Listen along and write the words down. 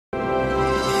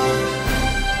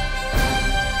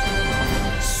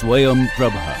Swayam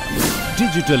Prabha.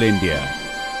 Digital India.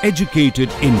 Educated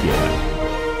India.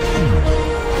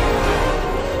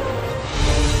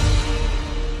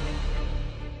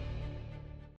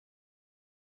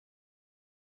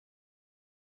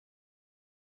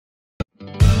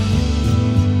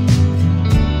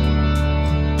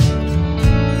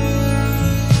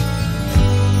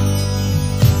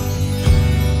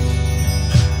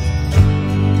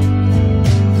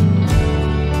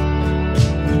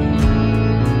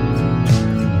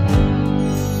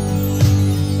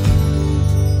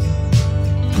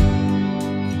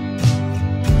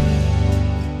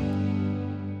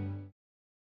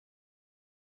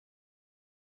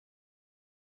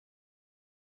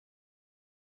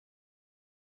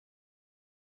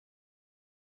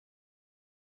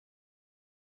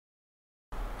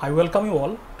 I welcome you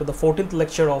all to the 14th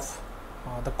lecture of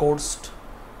the course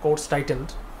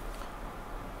titled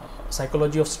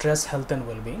Psychology of Stress, Health and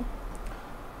Well-being.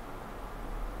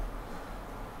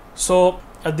 So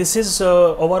this is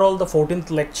overall the 14th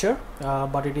lecture,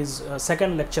 but it is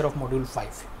second lecture of module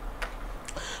 5.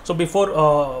 So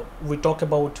before we talk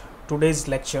about today's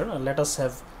lecture, let us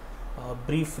have a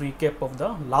brief recap of the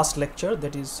last lecture,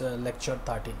 that is lecture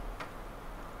 13.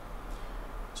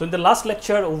 So in the last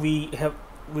lecture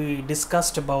we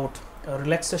discussed about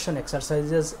relaxation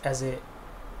exercises as a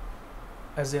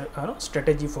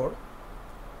strategy for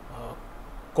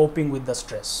coping with the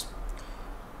stress,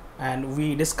 and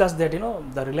we discussed that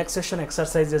the relaxation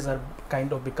exercises are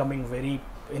kind of becoming very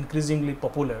increasingly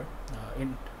popular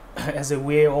as a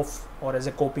way of or as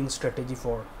a coping strategy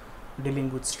for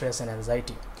dealing with stress and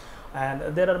anxiety, and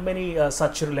there are many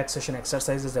such relaxation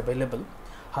exercises available.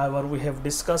 However, we have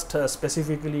discussed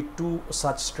specifically two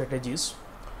such strategies.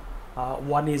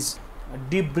 One is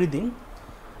deep breathing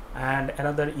and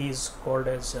another is called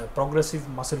as progressive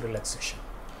muscle relaxation.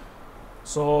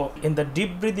 So in the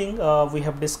deep breathing we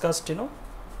have discussed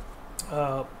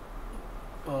the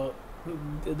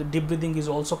deep breathing is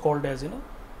also called as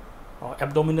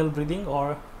abdominal breathing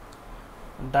or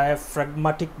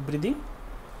diaphragmatic breathing.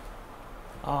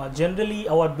 Generally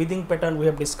our breathing pattern we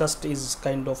have discussed is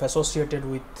kind of associated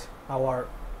with our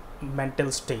mental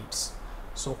states.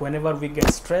 So whenever we get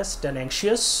stressed and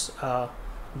anxious,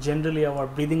 generally our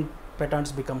breathing patterns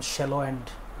become shallow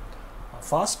and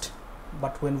fast,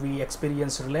 but when we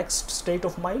experience relaxed state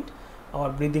of mind, our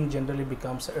breathing generally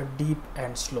becomes deep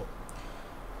and slow.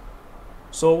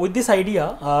 So with this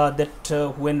idea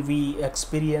that when we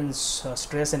experience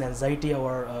stress and anxiety,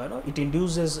 it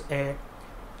induces a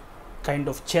kind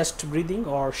of chest breathing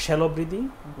or shallow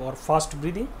breathing or fast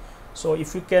breathing. So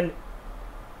if you can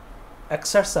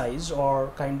exercise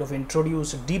or kind of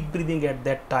introduce deep breathing at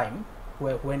that time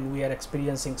when we are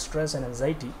experiencing stress and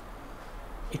anxiety,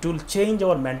 it will change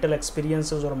our mental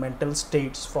experiences or mental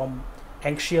states from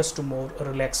anxious to more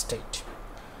relaxed state.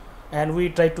 And we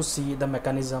try to see the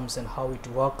mechanisms and how it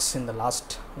works in the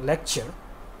last lecture,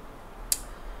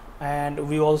 and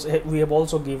we have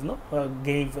also gave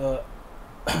the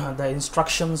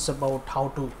instructions about how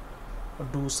to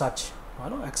do such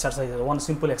exercises. One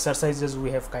simple exercises we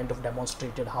have kind of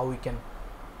demonstrated how we can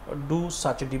do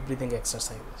such deep breathing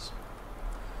exercises.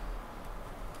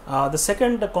 The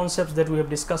second concept that we have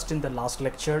discussed in the last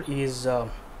lecture is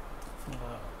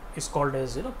called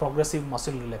as progressive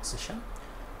muscle relaxation.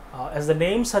 As the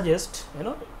name suggests,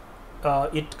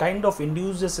 it kind of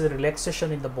induces a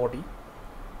relaxation in the body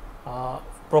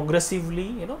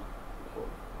progressively,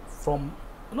 from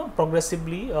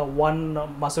progressively one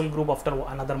muscle group after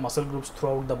another muscle groups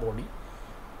throughout the body,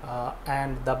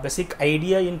 and the basic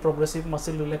idea in progressive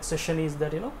muscle relaxation is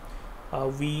that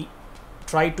we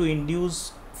try to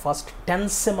induce first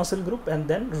tense a muscle group and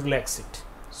then relax it.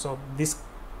 So this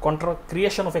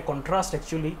creation of a contrast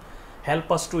actually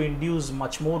help us to induce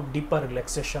much more deeper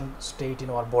relaxation state in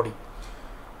our body,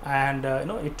 and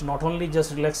it not only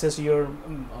just relaxes your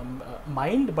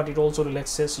mind, but it also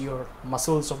relaxes your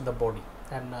muscles of the body.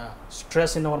 And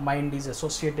stress in our mind is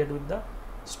associated with the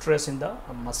stress in the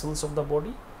muscles of the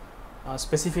body.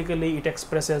 Specifically, it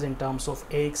expresses in terms of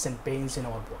aches and pains in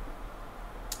our body.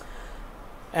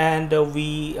 And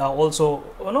we also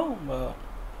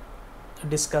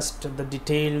discussed the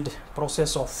detailed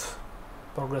process of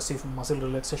progressive muscle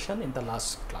relaxation in the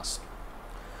last class.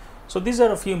 So these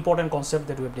are a few important concepts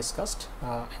that we have discussed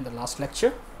in the last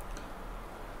lecture.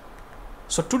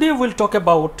 So today we'll talk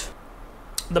about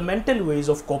the mental ways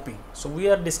of coping. So we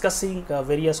are discussing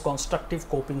various constructive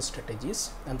coping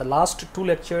strategies, and the last two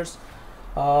lectures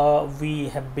we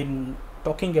have been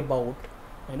talking about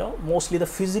mostly the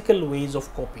physical ways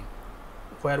of coping,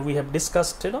 where we have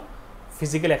discussed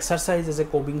physical exercise as a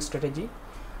coping strategy.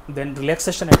 then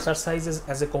relaxation exercises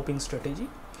as a coping strategy.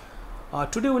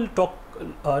 Today we'll talk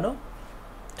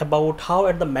about how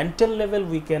at the mental level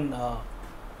we can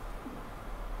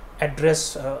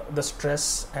address the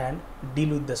stress and deal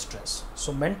with the stress.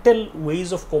 So mental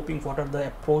ways of coping, what are the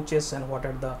approaches and what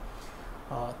are the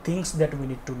things that we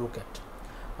need to look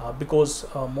at, because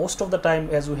most of the time,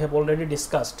 as we have already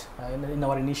discussed in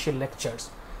our initial lectures,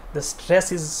 the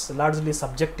stress is largely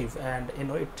subjective, and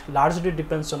it largely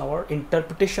depends on our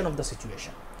interpretation of the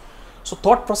situation. So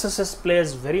thought processes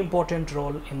plays very important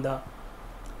role in the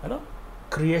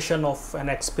creation of and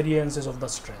experiences of the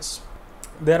stress.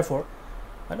 Therefore,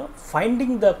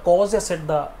 finding the causes at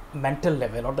the mental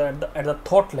level or at the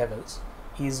thought levels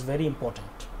is very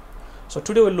important. So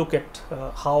today we'll look at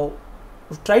how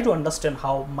we try to understand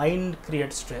how mind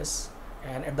creates stress,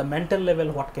 and at the mental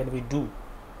level what can we do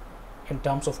in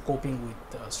terms of coping with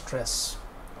stress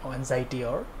or anxiety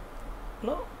or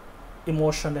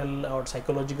emotional or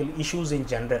psychological issues in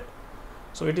general.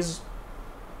 So it is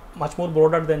much more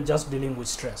broader than just dealing with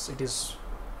stress. It is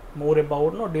more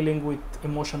about dealing with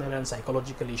emotional and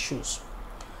psychological issues.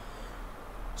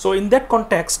 So in that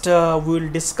context, we will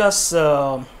discuss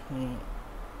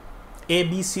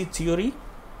ABC theory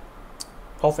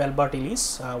of Albert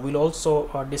Ellis. We'll also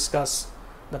discuss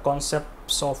the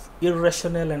concepts of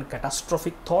irrational and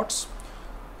catastrophic thoughts.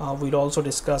 We'll also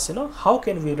discuss how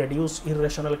can we reduce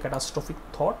irrational catastrophic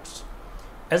thoughts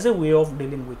as a way of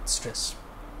dealing with stress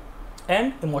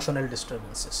and emotional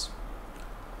disturbances.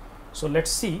 So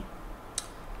let's see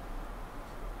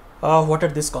what are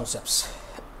these concepts.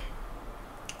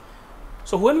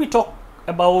 So when we talk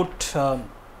about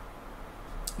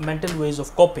mental ways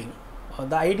of coping,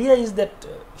 the idea is that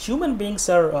human beings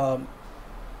are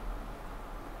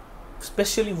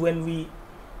especially when we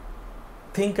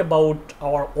think about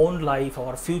our own life,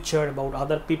 our future, about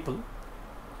other people,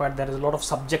 where there is a lot of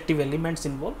subjective elements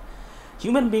involved,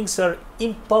 human beings are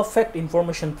imperfect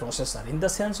information processor, in the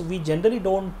sense we generally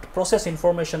don't process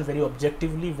information very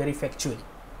objectively, very factually.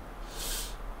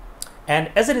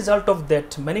 And as a result of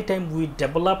that, many times we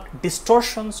develop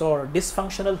distortions or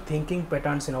dysfunctional thinking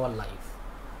patterns in our life.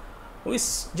 We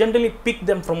generally pick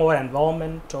them from our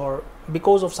environment or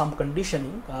because of some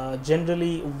conditioning.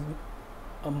 Generally,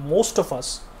 most of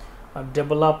us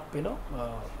develop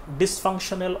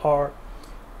dysfunctional or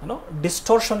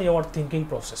distortion in our thinking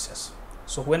processes.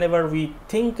 So whenever we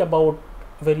think about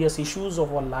various issues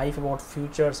of our life, about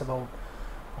futures, about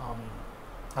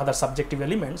other subjective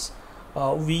elements,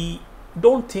 we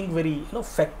don't think very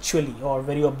factually or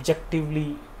very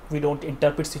objectively. We don't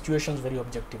interpret situations very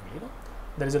objectively.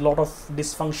 There is a lot of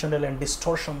dysfunctional and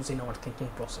distortions in our thinking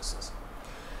processes,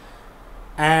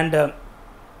 and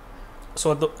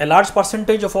so a large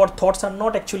percentage of our thoughts are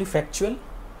not actually factual.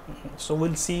 So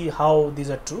we'll see how these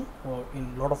are true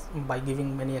by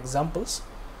giving many examples.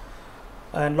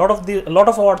 And a lot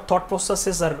of our thought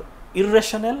processes are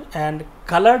irrational and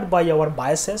colored by our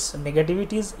biases,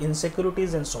 negativities,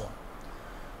 insecurities, and so on.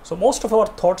 So most of our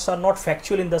thoughts are not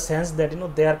factual in the sense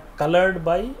that they are colored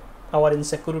by our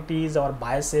insecurities, our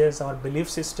biases, our belief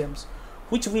systems,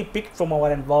 which we picked from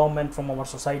our environment, from our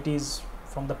societies,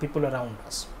 from the people around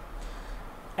us.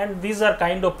 And these are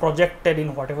kind of projected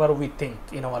in whatever we think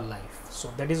in our life.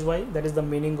 So that is why, that is the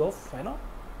meaning of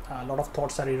a lot of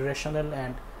thoughts are irrational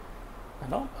and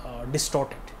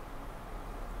distorted.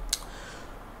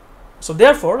 So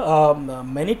therefore,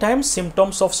 many times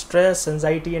symptoms of stress,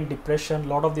 anxiety, and depression, a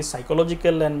lot of the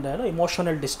psychological and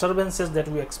emotional disturbances that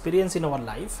we experience in our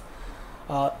life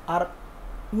are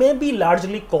maybe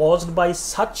largely caused by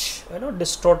such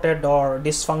distorted or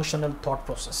dysfunctional thought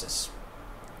processes.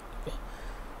 Okay.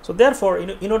 So therefore,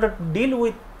 in order to deal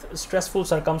with stressful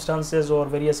circumstances or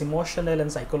various emotional and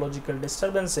psychological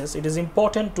disturbances, it is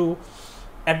important to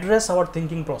address our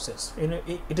thinking process.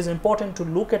 It is important to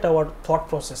look at our thought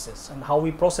processes and how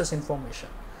we process information,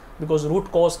 because root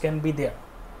cause can be there.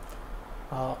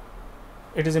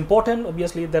 It is important,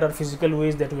 obviously there are physical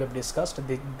ways that we have discussed.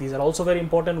 These are also very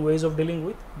important ways of dealing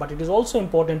with, but it is also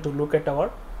important to look at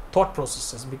our thought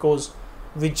processes, because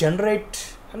we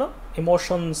generate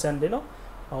emotions and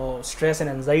stress and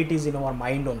anxieties in our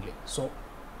mind only. So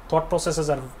thought processes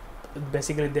are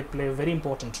basically, they play a very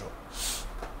important role.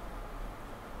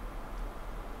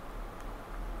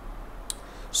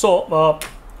 So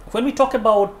when we talk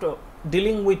about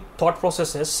dealing with thought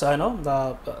processes,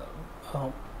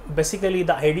 basically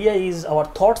the idea is our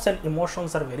thoughts and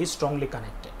emotions are very strongly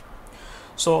connected.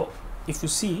 So if you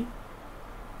see,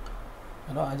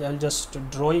 I'll just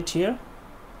draw it here.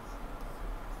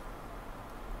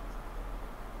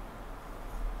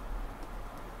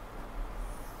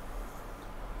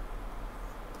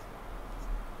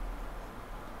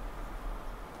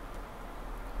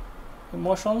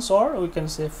 emotions, or we can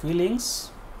say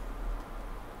feelings,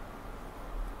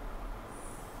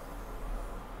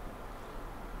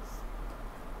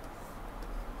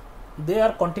 they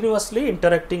are continuously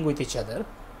interacting with each other,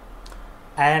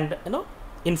 and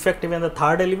in fact even the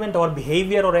third element, our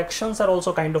behavior or actions, are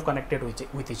also kind of connected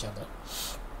with each other.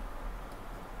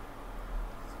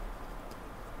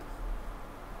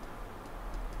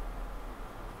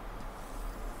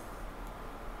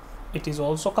 It is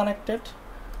also connected.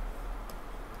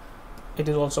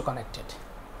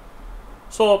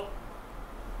 So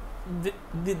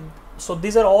so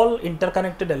these are all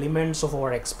interconnected elements of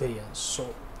our experience.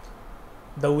 So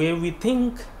the way we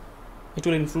think, it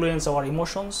will influence our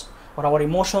emotions, or our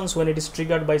emotions, when it is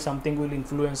triggered by something, will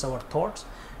influence our thoughts,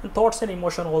 and thoughts and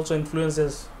emotion also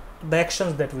influences the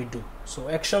actions that we do. So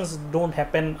actions don't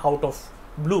happen out of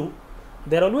blue,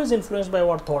 they are always influenced by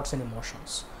our thoughts and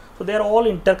emotions. So they are all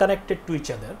interconnected to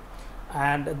each other,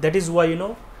 and that is why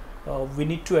we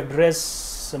need to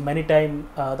address many times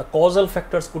the causal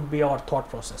factors could be our thought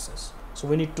processes. So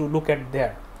we need to look at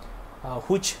there,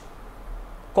 which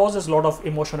causes a lot of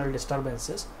emotional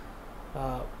disturbances,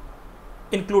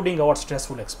 including our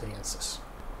stressful experiences.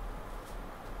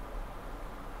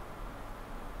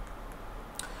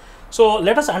 So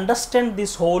let us understand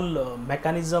this whole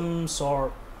mechanisms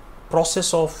or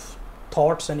process of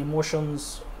thoughts and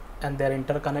emotions and their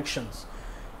interconnections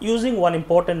using one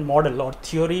important model or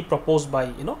theory proposed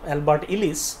by Albert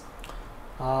Ellis,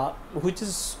 which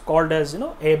is called as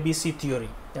ABC theory.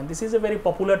 And this is a very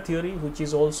popular theory, which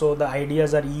is also, the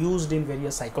ideas are used in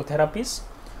various psychotherapies,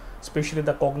 especially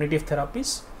the cognitive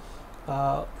therapies,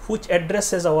 which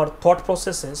addresses our thought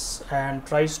processes and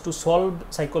tries to solve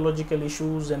psychological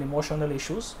issues and emotional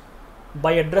issues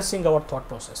by addressing our thought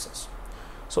processes.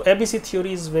 So ABC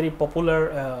theory is very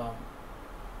popular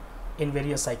in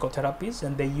various psychotherapies,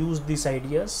 and they use these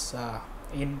ideas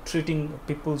in treating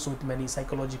people with many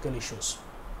psychological issues.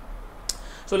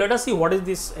 So let us see what is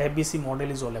this ABC model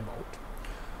is all about.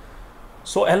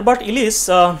 So Albert Ellis,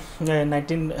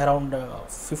 around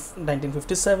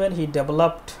 1957, he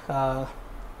developed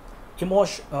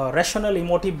rational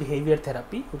emotive behavior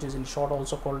therapy, which is in short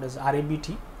also called as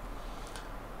RABT.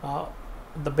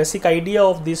 The basic idea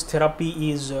of this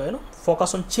therapy is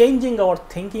focus on changing our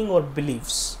thinking or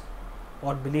beliefs,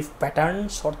 or belief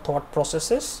patterns or thought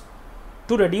processes,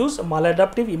 to reduce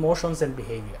maladaptive emotions and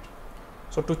behavior.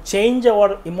 So to change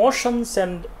our emotions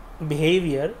and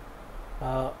behavior,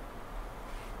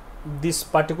 this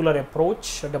particular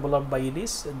approach developed by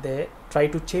Ellis, they try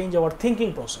to change our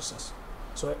thinking processes.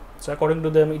 So according to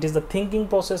them, it is the thinking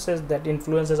processes that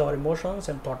influences our emotions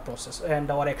and thought process and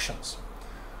our actions.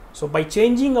 So by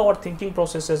changing our thinking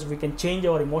processes, we can change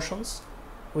our emotions,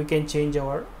 we can change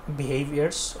our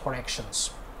behaviors or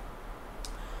actions.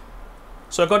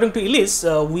 So according to Ellis,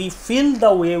 we feel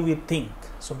the way we think.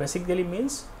 So basically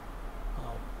means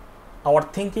our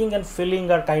thinking and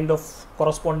feeling are kind of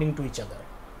corresponding to each other.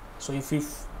 So if we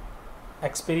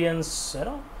experience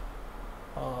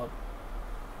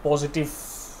positive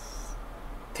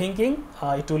thinking,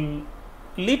 it will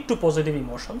lead to positive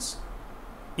emotions.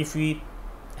 If we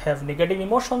have negative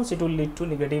emotions, it will lead to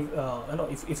negative,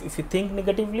 if you think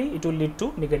negatively, it will lead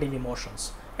to negative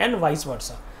emotions, and vice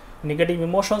versa. Negative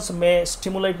emotions may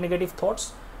stimulate negative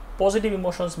thoughts, positive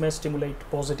emotions may stimulate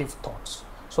positive thoughts.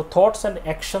 So thoughts and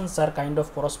actions are kind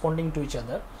of corresponding to each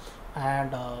other,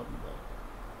 and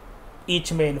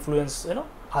each may influence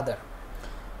other.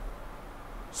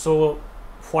 So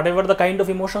whatever the kind of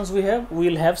emotions we have, we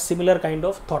will have similar kind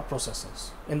of thought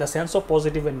processes in the sense of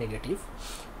positive and negative.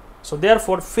 So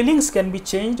therefore feelings can be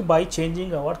changed by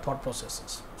changing our thought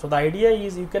processes. So the idea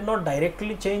is, you cannot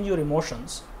directly change your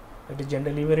emotions, it is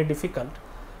generally very difficult.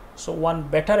 So one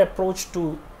better approach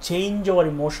to change our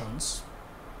emotions,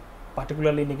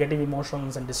 particularly negative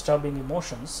emotions and disturbing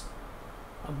emotions,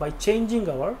 by changing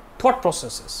our thought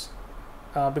processes,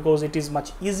 because it is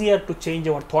much easier to change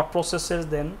our thought processes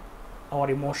than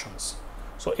our emotions.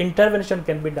 So intervention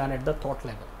can be done at the thought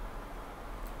level.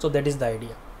 So that is the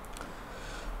idea.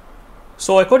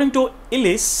 So according to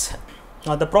Ellis,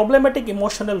 the problematic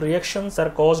emotional reactions are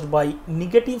caused by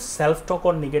negative self-talk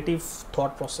or negative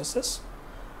thought processes,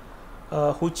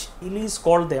 which Ellis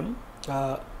called them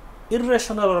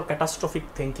irrational or catastrophic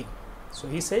thinking. So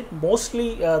he said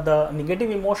mostly the negative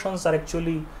emotions are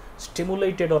actually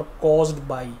stimulated or caused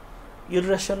by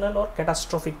irrational or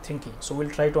catastrophic thinking. So we'll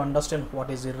try to understand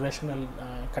what is irrational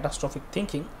catastrophic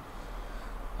thinking.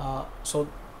 So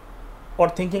our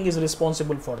thinking is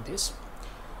responsible for this.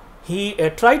 He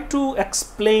tried to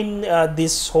explain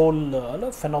this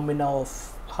whole phenomena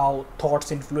of how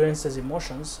thoughts influences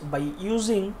emotions by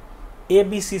using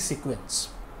ABC sequence.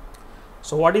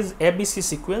 So what is ABC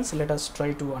sequence? Let us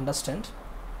try to understand.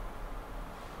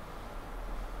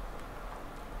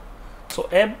 So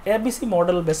ABC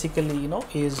model basically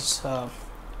is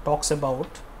talks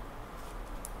about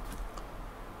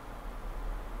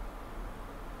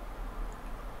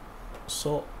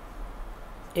so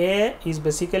A is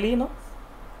basically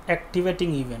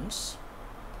activating events.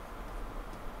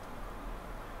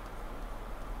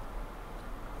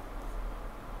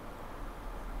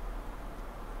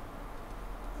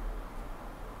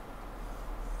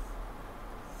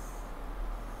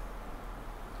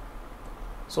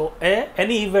 So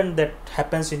any event that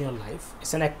happens in your life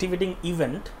is an activating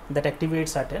event that activates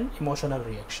certain emotional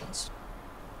reactions.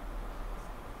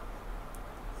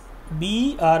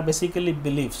 B are basically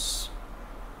beliefs.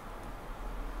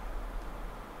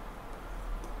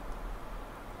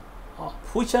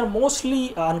 Which are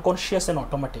mostly unconscious and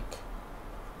automatic.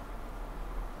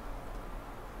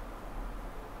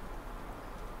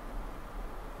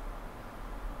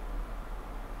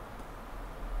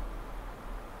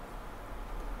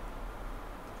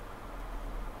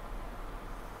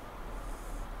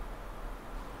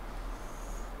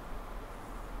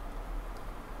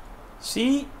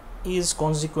 C is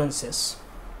consequences.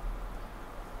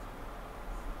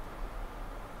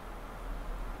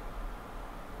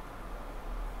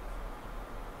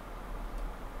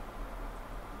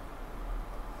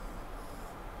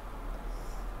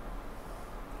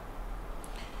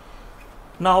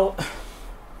 Now,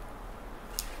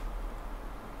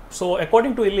 so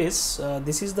according to Ellis,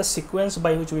 this is the sequence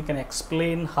by which we can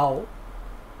explain how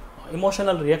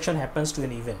emotional reaction happens to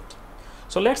an event.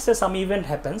 So let's say some event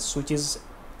happens, which is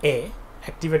A,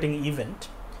 activating event,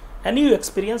 and you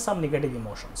experience some negative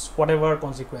emotions, whatever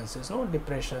consequences,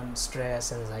 depression,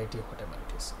 stress, anxiety, whatever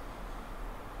it is.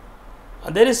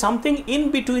 There is something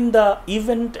in between the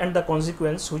event and the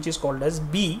consequence, which is called as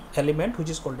B element,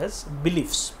 which is called as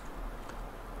beliefs.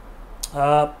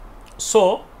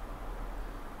 So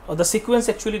the sequence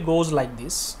actually goes like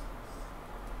this.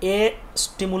 A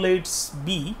stimulates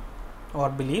B or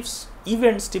beliefs.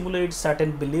 Event stimulates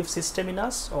certain belief system in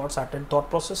us or certain thought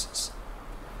processes,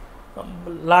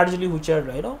 largely which are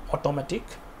automatic,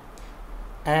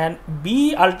 and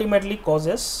B ultimately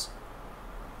causes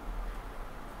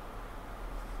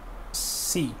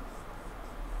C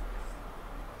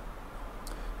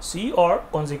or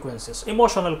consequences,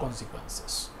 emotional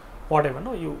consequences, whatever.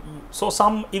 So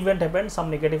some event happens, some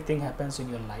negative thing happens in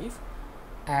your life,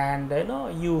 and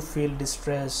you feel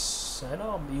distress,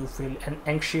 you feel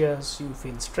anxious, you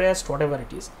feel stressed, whatever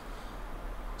it is.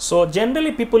 So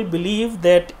generally people believe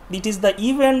that it is the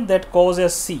event that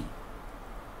causes C.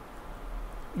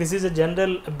 This is a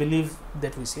general belief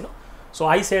that we see. So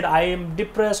I said I am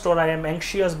depressed or I am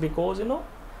anxious because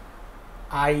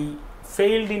I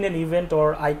failed in an event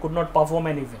or I could not perform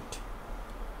an event.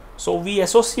 So we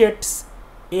associate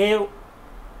A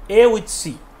with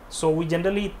C. So we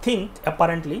generally think,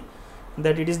 apparently,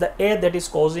 that it is the A that is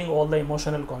causing all the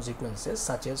emotional consequences,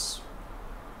 such as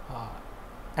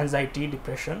anxiety,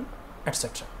 depression,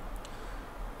 etc.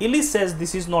 Ellis says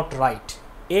this is not right.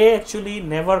 A actually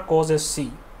never causes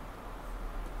C.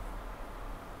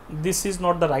 This is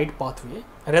not the right pathway.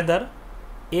 Rather,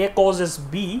 A causes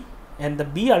B and the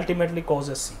B ultimately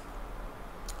causes C.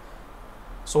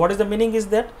 So what is the meaning is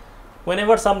that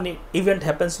whenever some event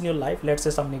happens in your life, let's say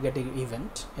some negative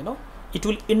event, it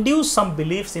will induce some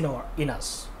beliefs in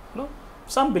us,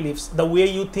 some beliefs, the way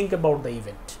you think about the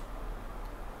event,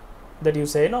 that you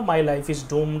say, my life is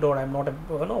doomed, or I'm not,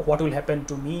 what will happen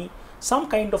to me. Some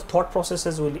kind of thought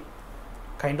processes will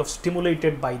kind of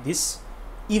stimulated by this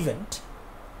event.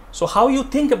 So how you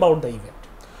think about the event,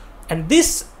 and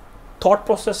this thought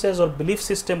processes or belief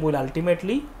system will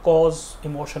ultimately cause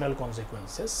emotional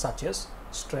consequences such as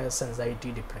stress,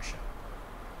 anxiety, depression.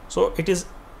 So it is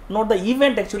not the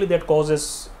event actually that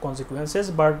causes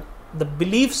consequences, but the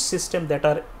belief system that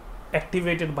are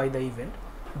activated by the event,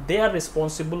 they are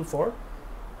responsible for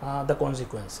the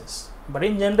consequences. But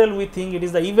in general, we think it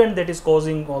is the event that is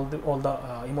causing all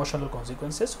the emotional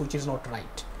consequences, which is not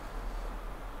right.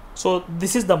 So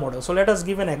this is the model. So let us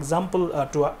give an example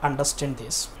to understand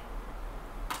this.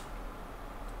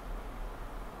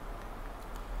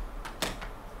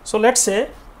 So let's say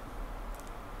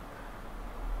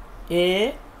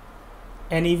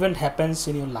an event happens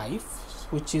in your life,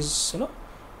 which is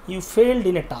you failed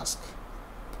in a task.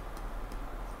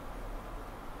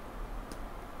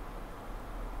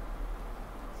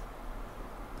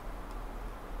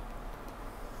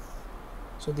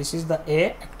 So this is the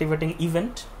A activating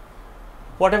event.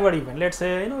 whatever event, let's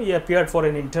say you appeared for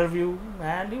an interview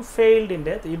and you failed in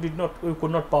that, you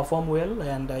could not perform well,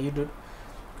 and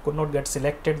could not get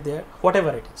selected there, whatever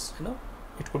it is,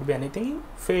 it could be anything, you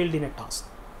failed in a task.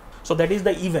 So that is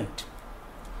the event,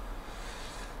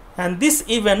 and this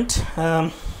event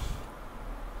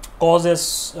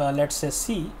causes, let's say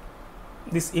C.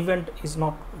 This event is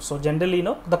not, so generally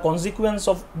the consequence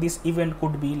of this event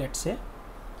could be, let's say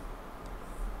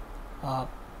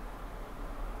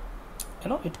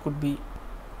it could be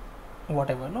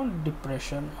whatever,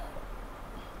 depression,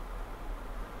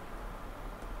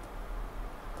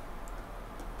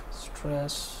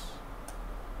 stress,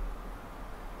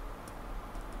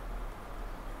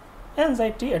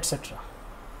 anxiety, etc.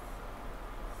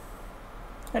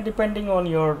 And depending on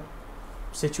your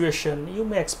situation, you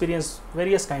may experience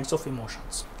various kinds of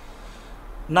emotions.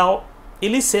 Now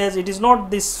Ellis says it is not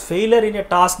this failure in a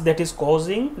task that is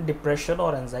causing depression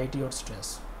or anxiety or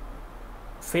stress.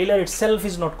 Failure itself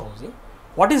is not causing.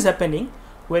 What is happening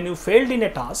when you failed in a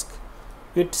task?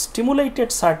 It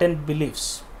stimulated certain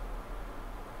beliefs.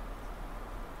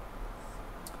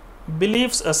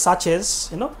 Beliefs such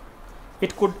as,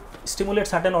 it could stimulate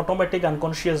certain automatic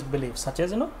unconscious beliefs such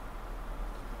as,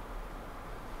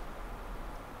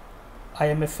 I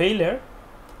am a failure,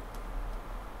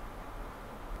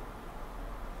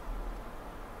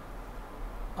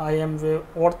 I am a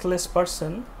worthless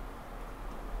person,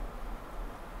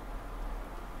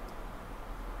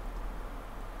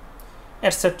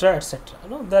 etc., etc.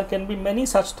 There can be many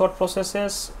such thought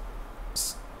processes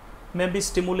may be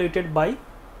stimulated by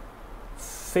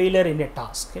failure in a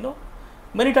task.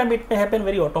 Many times it may happen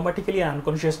very automatically and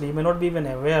unconsciously, you may not be even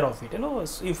aware of it.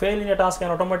 You fail in a task and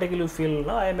automatically you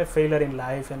feel, I am a failure in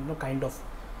life, and kind of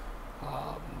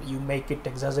you make it,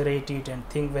 exaggerate it and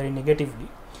think very negatively,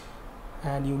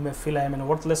 and you may feel I am a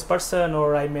worthless person,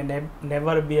 or I may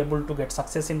never be able to get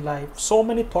success in life. So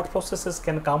many thought processes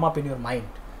can come up in your mind,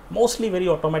 mostly very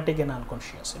automatic and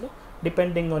unconscious,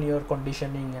 depending on your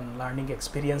conditioning and learning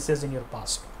experiences in your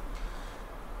past.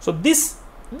 So these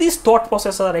thought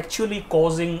processes are actually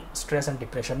causing stress and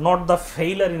depression, not the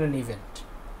failure in an event.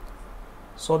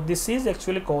 So this is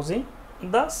actually causing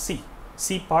the C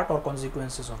part, or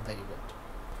consequences of the event.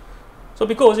 So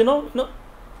because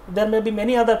there may be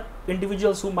many other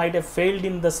individuals who might have failed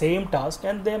in the same task,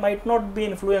 and they might not be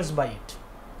influenced by it,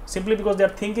 simply because they are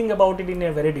thinking about it in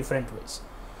a very different ways.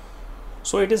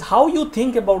 So it is how you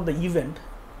think about the event,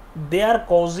 they are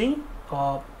causing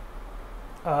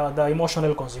the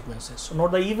emotional consequences,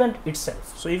 not the event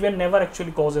itself. So event never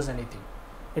actually causes anything.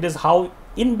 It is how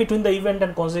in between the event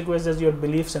and consequences, your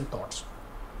beliefs and thoughts.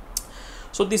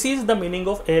 So this is the meaning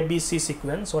of ABC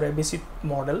sequence or ABC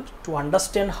model, to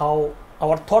understand how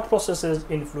our thought processes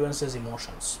influences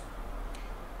emotions.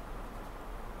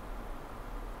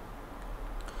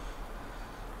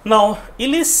 Now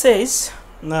Ellis says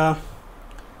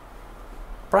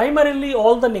primarily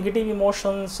all the negative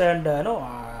emotions and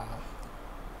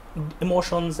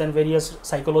emotions and various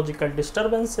psychological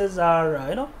disturbances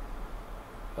are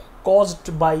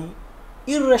caused by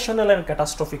irrational and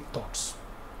catastrophic thoughts.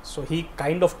 So he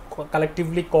kind of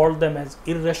collectively called them as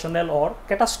irrational or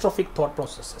catastrophic thought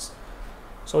processes.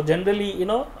 So generally,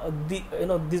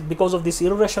 because of these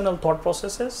irrational thought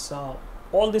processes,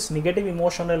 all this negative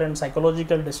emotional and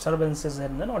psychological disturbances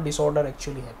and disorder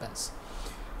actually happens.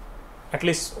 At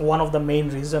least one of the main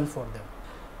reason for them.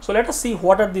 So let us see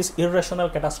what are these irrational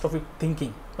catastrophic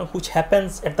thinking, which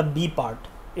happens at the B part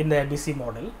in the ABC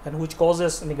model and which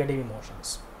causes negative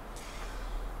emotions.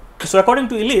 So according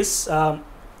to Ellis, an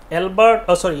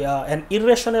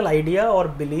irrational idea or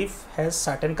belief has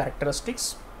certain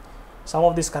characteristics. Some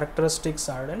of these characteristics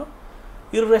are,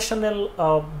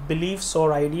 irrational beliefs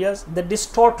or ideas that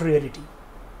distort reality.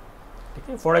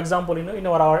 Okay? For example, in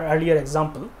our earlier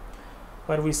example,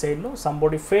 where we said,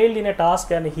 somebody failed in a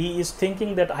task and he is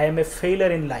thinking that I am a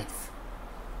failure in life.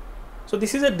 So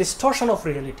this is a distortion of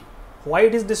reality. Why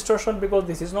it is distortion? Because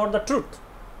this is not the truth.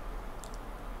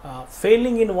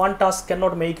 Failing in one task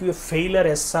cannot make you a failure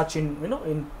as such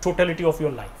in totality of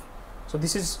your life. So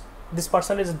this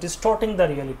person is distorting the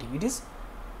reality. It is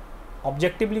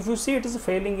objectively, if you see, it is a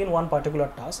failing in one particular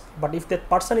task, but if that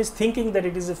person is thinking that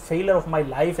it is a failure of my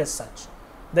life as such,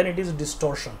 then it is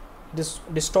distortion. It is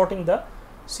distorting the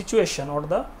situation, or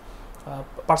the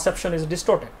perception is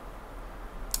distorted.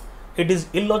 It is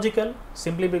illogical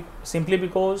simply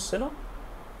because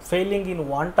failing in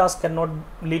one task cannot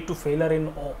lead to failure in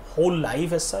whole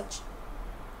life as such.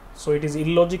 So it is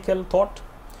illogical thought.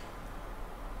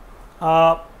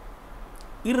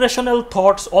 Irrational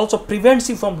thoughts also prevents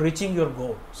you from reaching your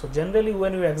goal. So generally,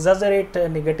 when you exaggerate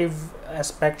negative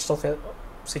aspects of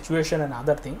situation and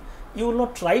other thing, you will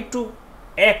not try to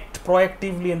act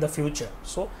proactively in the future.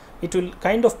 So it will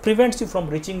kind of prevents you from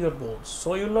reaching your goals.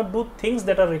 So you will not do things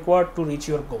that are required to reach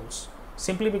your goals,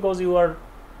 simply because you are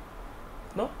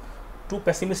too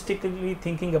pessimistically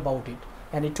thinking about it,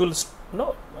 and it will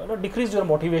decrease your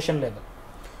motivation level,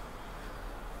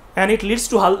 and it leads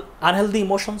to unhealthy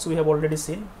emotions. We have already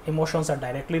seen emotions are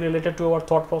directly related to our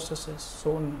thought processes.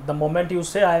 So the moment you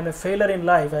say I am a failure in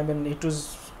life, I mean, it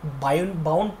is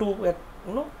bound to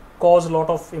cause a lot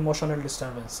of emotional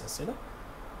disturbances.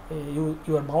 You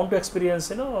are bound to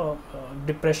experience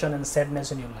depression and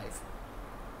sadness in your life,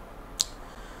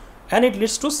 and it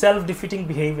leads to self-defeating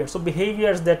behavior. So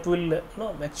behaviors that will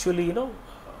actually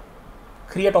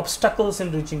create obstacles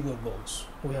in reaching your goals.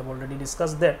 We have already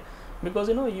discussed that, because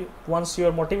once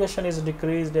your motivation is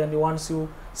decreased and once you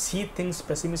see things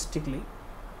pessimistically,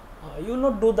 you will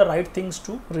not do the right things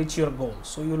to reach your goals.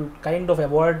 So you will kind of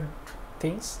avoid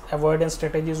things, avoidance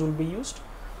strategies will be used,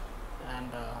 and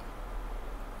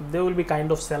they will be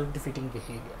kind of self-defeating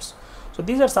behaviors. So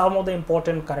these are some of the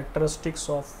important characteristics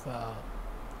of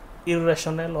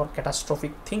irrational or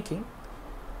catastrophic thinking.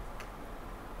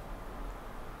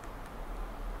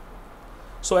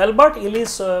 So Albert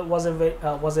Ellis was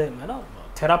a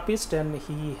therapist, and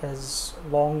he has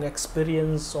long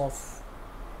experience of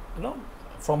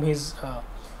from his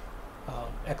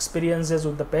experiences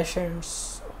with the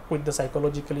patients with the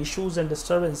psychological issues and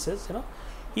disturbances.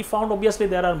 He found obviously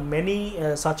there are many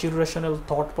such irrational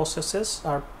thought processes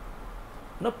are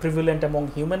prevalent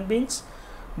among human beings,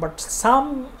 but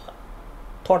some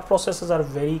thought processes are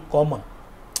very common,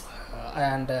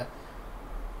 and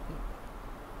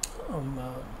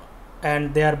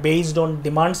they are based on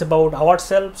demands about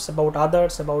ourselves, about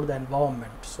others, about the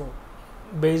environment. So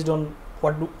based on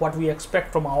what we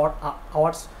expect from our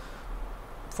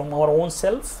own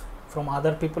self, from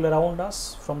other people around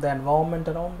us, from the environment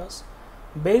around us.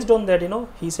 Based on that,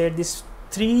 he said these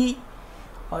three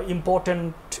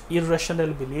important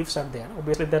irrational beliefs are there.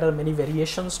 Obviously there are many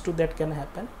variations to that can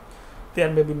happen. There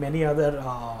may be many other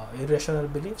irrational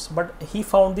beliefs, but he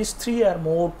found these three are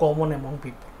more common among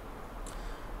people.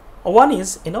 One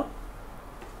is,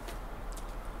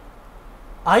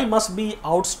 I must be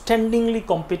outstandingly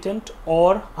competent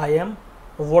or I am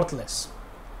worthless.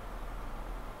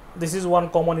 This is one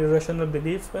common irrational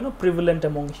belief prevalent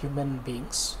among human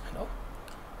beings.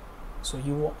 So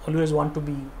you always want to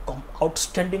be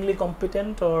outstandingly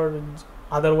competent, or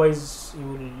otherwise you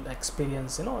will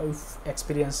experience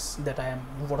that I am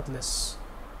worthless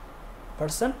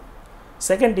person.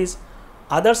 Second is,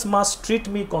 others must treat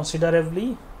me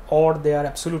considerably or they are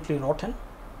absolutely rotten.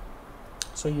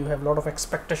 So you have a lot of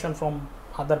expectation from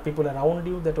other people around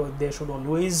you that they should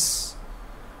always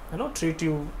treat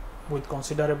you with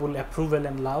considerable approval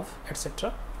and love,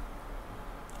 etc.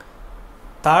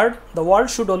 Third, the world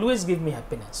should always give me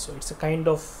happiness. So it's a kind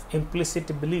of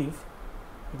implicit belief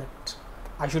that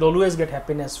I should always get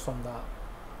happiness from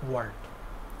the world.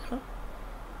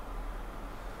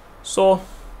 So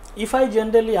if I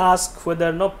generally ask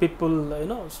whether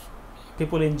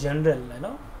people in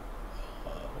general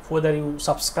whether you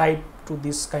subscribe to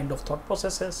this kind of thought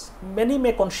processes, many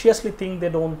may consciously think they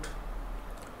don't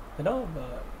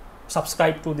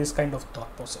subscribe to this kind of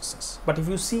thought processes. But if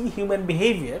you see human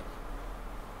behavior,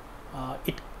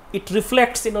 it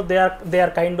reflects they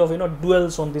are kind of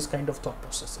dwells on this kind of thought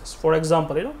processes. For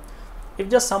example, if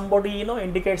just somebody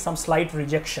indicates some slight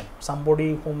rejection,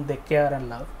 somebody whom they care and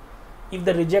love, if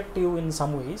they reject you in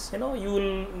some ways,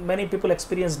 many people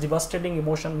experience devastating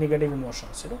negative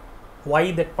emotions.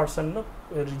 Why that person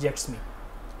rejects me?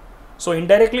 So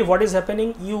indirectly, what is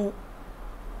happening? You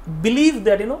believe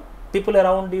that people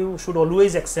around you should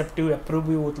always accept you, approve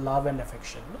you with love and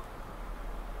affection.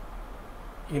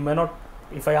 You may not,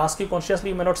 if I ask you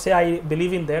consciously, you may not say I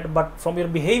believe in that, but from your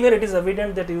behavior it is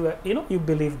evident that you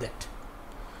believe that.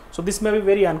 So this may be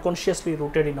very unconsciously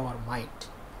rooted in our mind.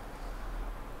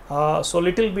 So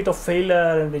little bit of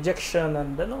failure and rejection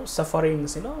and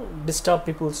sufferings disturb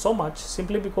people so much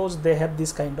simply because they have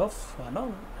this kind of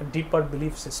deeper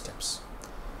belief systems,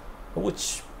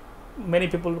 which many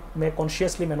people may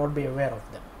consciously may not be aware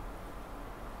of them.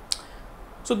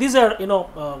 So these are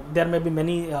there may be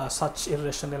many such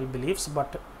irrational beliefs,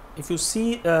 but if you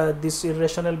see these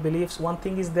irrational beliefs, one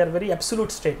thing is they are very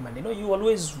absolute statement. You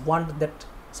always want that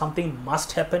something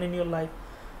must happen in your life,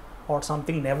 or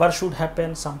something never should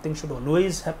happen, something should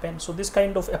always happen. So this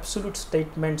kind of absolute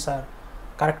statements are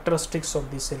characteristics of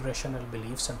these irrational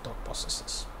beliefs and thought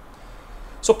processes.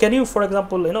 So can you, for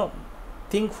example,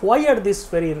 think why are these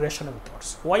very irrational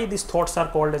thoughts? Why these thoughts are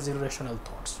called as irrational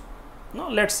thoughts?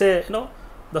 Let's say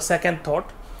the second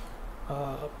thought,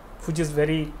 uh, which is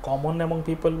very common among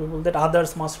people, that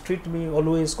others must treat me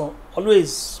always,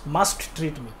 always must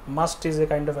treat me. Must is a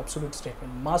kind of absolute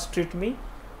statement. Must treat me,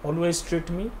 always treat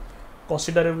me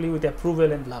considerably with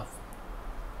approval and love.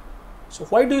 So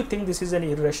why do you think this is an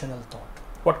irrational thought?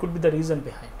 What could be the reason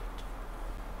behind it?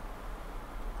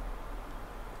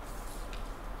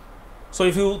 So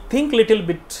if you think little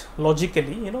bit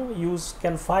logically, you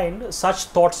can find such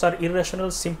thoughts are irrational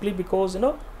simply because,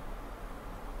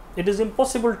 it is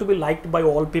impossible to be liked by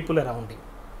all people around you.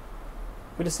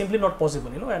 It is simply not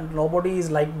possible, and nobody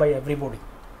is liked by everybody.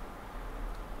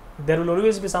 There will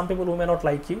always be some people who may not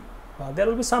like you. There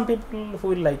will be some people who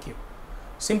will like you,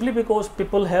 simply because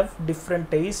people have different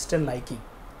taste and liking.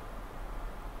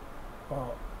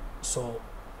 So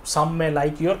some may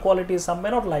like your qualities, some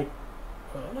may not like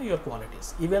your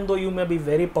qualities. Even though you may be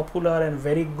very popular and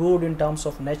very good in terms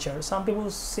of nature, some people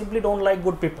simply don't like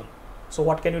good people. So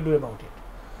what can you do about it?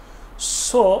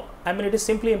 So I mean, it is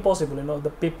simply impossible. The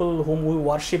people whom we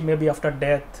worship maybe after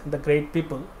death, the great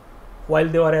people, while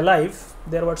they were alive,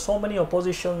 there were so many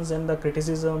oppositions and the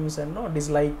criticisms and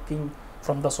disliking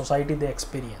from the society they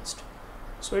experienced.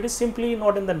 So it is simply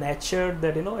not in the nature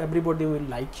that everybody will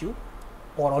like you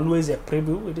or always approve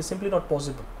you. It is simply not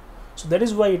possible. So that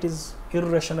is why it is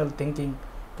irrational thinking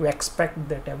to expect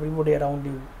that everybody around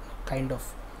you kind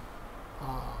of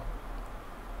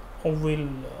will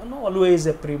always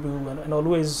approve you and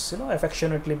always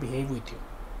affectionately behave with you.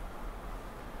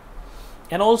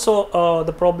 And also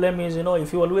the problem is,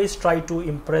 if you always try to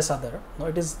impress other,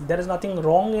 there is nothing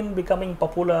wrong in becoming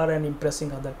popular and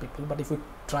impressing other people. But if you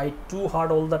try too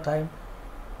hard all the time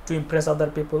to impress other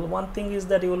people, one thing is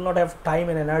that you will not have time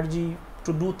and energy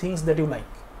to do things that you like.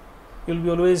 You will be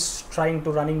always trying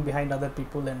to running behind other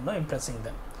people and impressing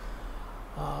them,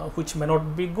 which may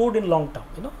not be good in long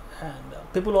term.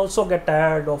 And people also get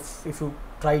tired of if you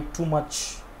try too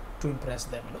much to impress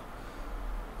them.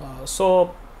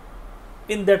 So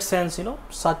in that sense,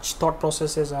 such thought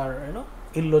processes are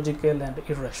illogical and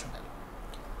irrational.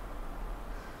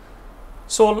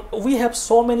 So we have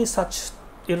so many such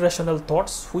irrational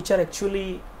thoughts which are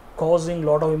actually causing a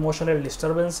lot of emotional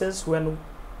disturbances. When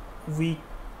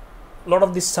a lot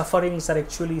of these sufferings are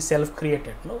actually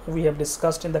self-created. We have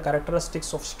discussed in the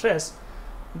characteristics of stress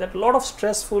that a lot of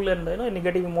stressful and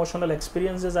negative emotional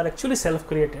experiences are actually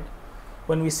self-created.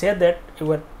 When we say that,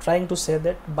 we are trying to say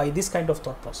that by this kind of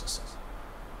thought processes.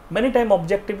 Many times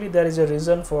objectively there is a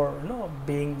reason for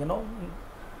being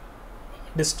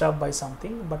disturbed by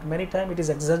something, but many times it is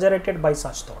exaggerated by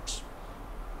such thoughts.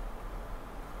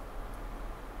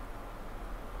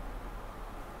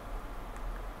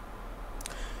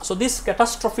 So these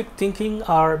catastrophic thinking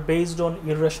are based on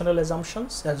irrational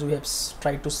assumptions, as we have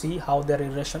tried to see how they are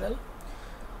irrational,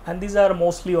 and these are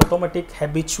mostly automatic,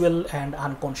 habitual and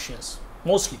unconscious.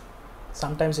 Mostly,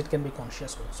 sometimes it can be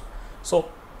conscious also. So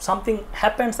something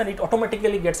happens and it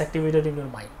automatically gets activated in your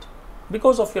mind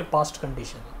because of your past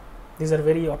conditioning. These are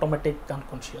very automatic,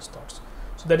 unconscious thoughts.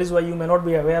 So that is why you may not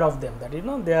be aware of them, that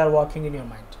they are working in your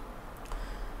mind.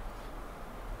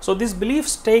 So these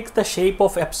beliefs take the shape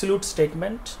of absolute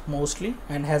statement mostly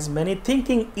and has many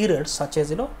thinking errors, such as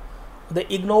they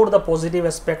ignore the positive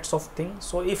aspects of things.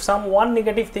 So if one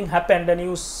negative thing happened and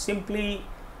you simply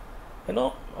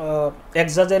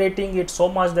exaggerating it so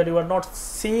much that you are not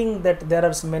seeing that there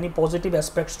are many positive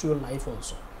aspects to your life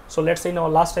also. So let's say in our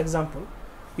last example,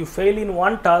 you fail in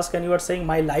one task and you are saying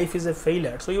my life is a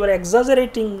failure. So you are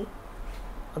exaggerating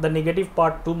the negative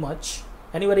part too much,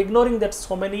 and you are ignoring that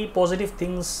so many positive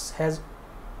things has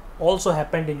also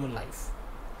happened in your life.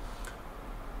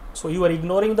 So you are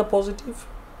ignoring the positive,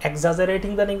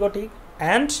 exaggerating the negative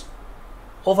and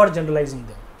overgeneralizing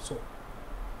them. So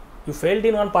you failed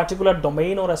in one particular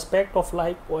domain or aspect of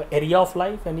life or area of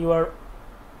life, and you are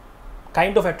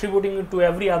kind of attributing it to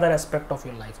every other aspect of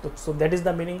your life. So that is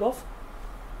the meaning of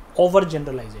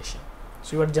overgeneralization.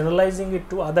 So you are generalizing it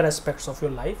to other aspects of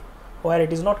your life where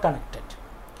it is not connected.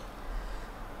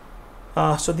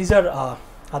 So these are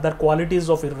other qualities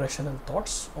of irrational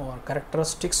thoughts or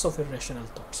characteristics of irrational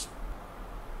thoughts.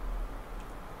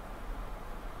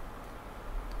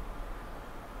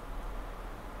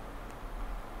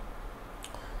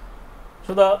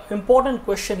 So the important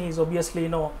question is, obviously,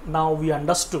 now we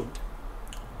understood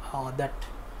that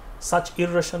such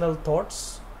irrational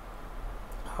thoughts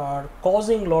are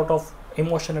causing a lot of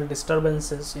emotional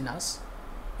disturbances in us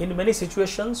in many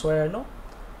situations where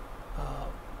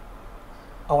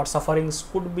our sufferings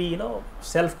could be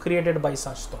self-created by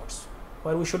such thoughts,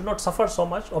 where we should not suffer so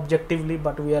much objectively,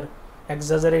 but we are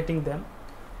exaggerating them,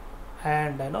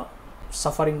 and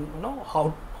suffering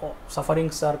how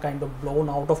sufferings are kind of blown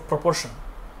out of proportion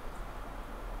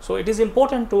So it is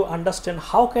important to understand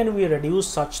how can we reduce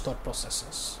such thought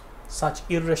processes, such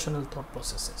irrational thought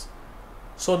processes,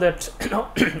 so that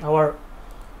our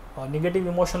negative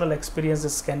emotional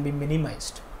experiences can be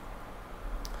minimized.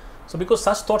 So because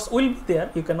such thoughts will be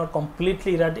there, you cannot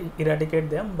completely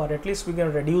eradicate them, but at least we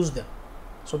can reduce them.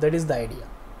 So that is the idea.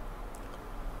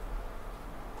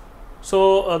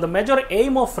 So the major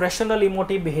aim of rational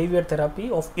emotive behavior therapy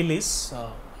of ILIS,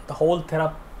 the whole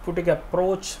therapeutic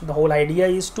approach, the whole idea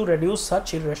is to reduce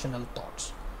such irrational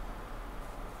thoughts.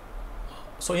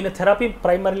 So in a therapy,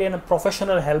 primarily a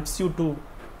professional helps you to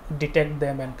detect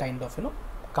them and kind of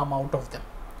come out of them.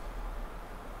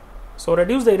 So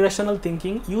reduce the irrational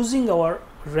thinking using our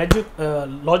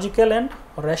logical and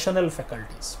rational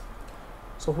faculties.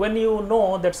 So when you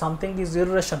know that something is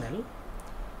irrational,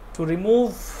 to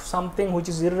remove something which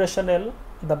is irrational,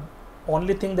 the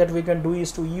only thing that we can do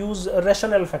is to use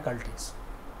rational faculties,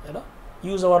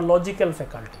 use our logical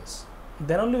faculties.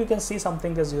 Then only we can see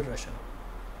something as irrational.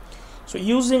 So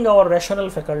using our rational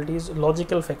faculties,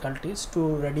 logical faculties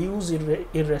to reduce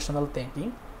irrational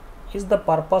thinking is the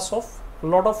purpose of a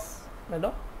lot of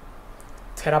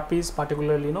therapies,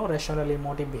 particularly rational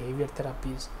emotive behavior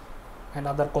therapies and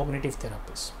other cognitive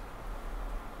therapies.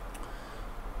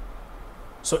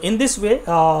 So in this way,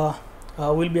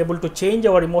 we'll be able to change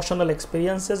our emotional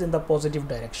experiences in the positive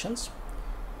directions.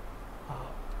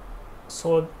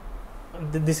 So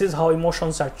this is how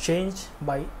emotions are changed,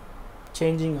 by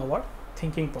changing our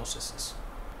thinking processes.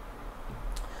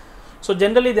 So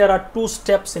generally there are two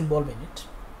steps involved in it,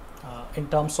 in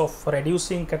terms of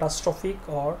reducing catastrophic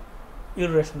or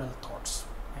irrational thoughts.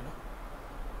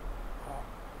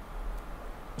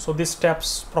 So these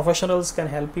steps, professionals can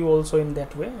help you also in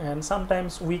that way, and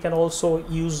sometimes we can also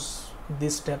use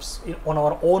these steps on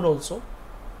our own also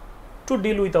to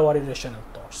deal with our irrational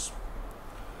thoughts.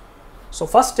 So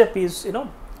first step is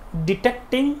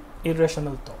detecting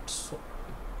irrational thoughts. So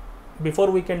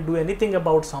before we can do anything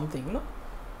about something,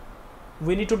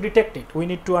 we need to detect it. We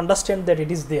need to understand that it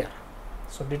is there.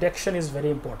 So detection is very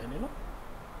important.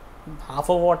 Half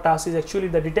of our task is actually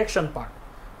the detection part.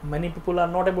 Many people are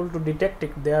not able to detect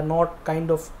it. They are not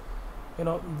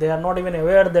they are not even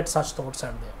aware that such thoughts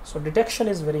are there. So detection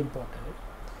is very important.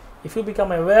 If you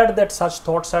become aware that such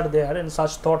thoughts are there and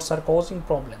such thoughts are causing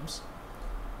problems,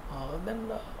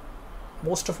 then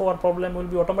most of our problem will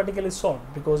be automatically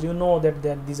solved, because you know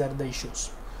that these are the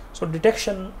issues. So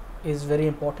detection is very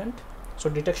important. So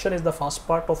detection is the first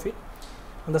part of it,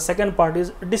 and the second part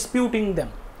is disputing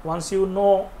them. Once you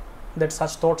know that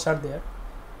such thoughts are there,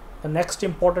 the next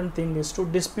important thing is to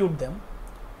dispute them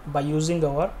by using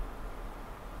our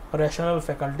rational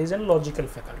faculties and logical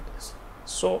faculties.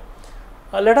 So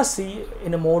let us see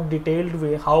in a more detailed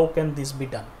way how can this be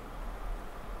done.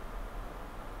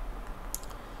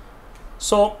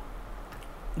 So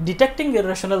detecting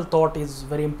irrational thought is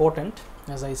very important,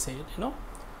 as I said. So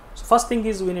first thing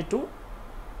is we need to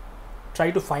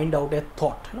try to find out a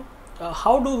thought.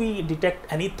 How do we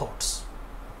detect any thoughts?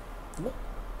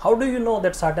 How do you know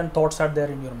that certain thoughts are there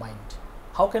in your mind?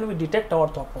 How can we detect our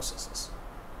thought processes?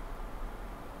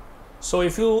 So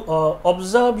if you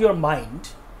observe your mind,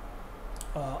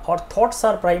 our thoughts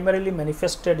are primarily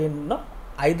manifested in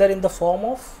either in the form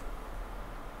of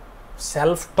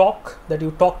self-talk, that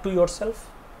you talk to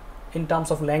yourself in terms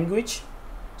of language.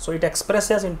 So it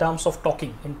expresses in terms of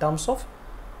talking, in terms of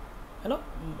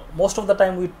most of the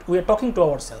time we are talking to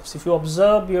ourselves. If you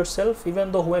observe yourself,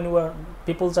 even though when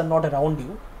people are not around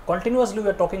you, continuously we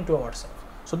are talking to ourselves.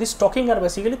 So these talking are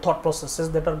basically thought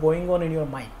processes that are going on in your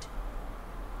mind.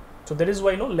 So that is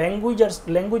why language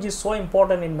is so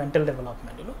important in mental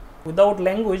development. Without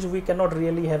language we cannot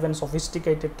really have a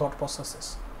sophisticated thought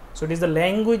processes. So it is the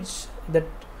language that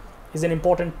is an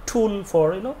important tool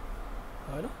for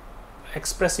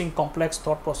expressing complex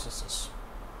thought processes.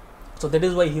 So that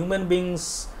is why human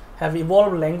beings have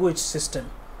evolved language system.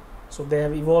 So they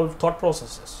have evolved thought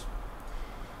processes.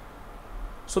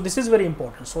 So this is very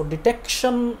important. So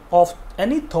detection of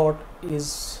any thought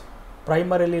is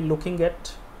primarily looking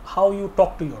at how you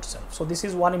talk to yourself. So this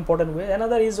is one important way.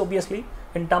 Another is obviously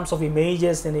in terms of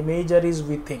images and imageries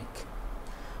we think.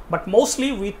 But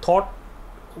mostly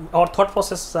our thought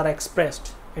processes are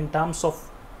expressed in terms of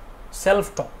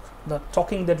self-talk, the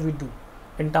talking that we do,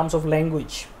 in terms of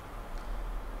language.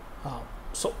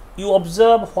 So you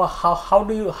observe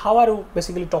how are you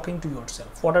basically talking to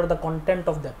yourself? What are the content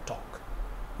of that talk?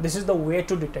 This is the way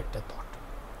to detect a thought.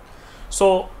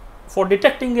 So for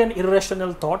detecting an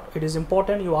irrational thought, it is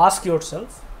important you ask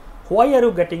yourself, why are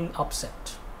you getting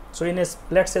upset? So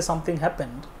let's say something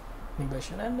happened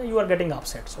and you are getting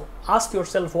upset. So ask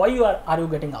yourself, why are you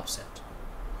getting upset?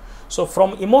 So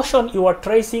from emotion you are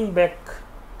tracing back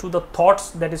to the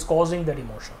thoughts that is causing that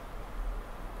emotion.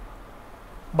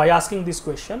 By asking this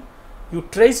question, you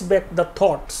trace back the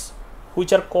thoughts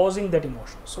which are causing that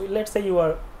emotion. So let's say you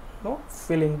are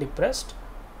feeling depressed,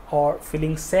 or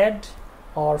feeling sad,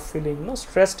 or feeling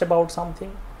stressed about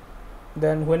something.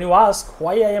 Then when you ask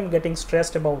why I am getting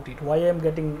stressed about it, why I am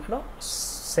getting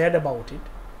sad about it,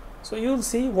 so you will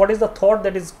see what is the thought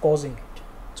that is causing it.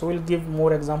 So we'll give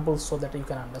more examples so that you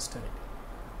can understand it.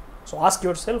 So ask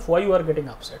yourself why you are getting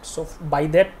upset. So by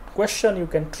that question you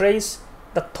can trace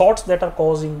the thoughts that are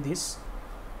causing these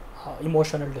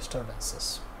emotional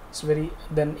disturbances.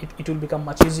 Then it will become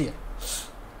much easier.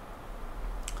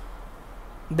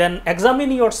 Then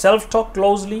examine your self-talk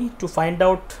closely to find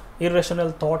out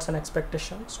irrational thoughts and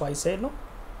expectations. So I say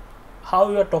how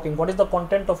you are talking, what is the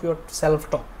content of your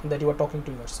self-talk that you are talking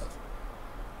to yourself.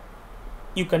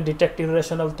 You can detect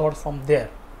irrational thoughts from there.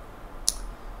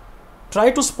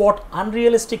 Try to spot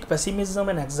unrealistic pessimism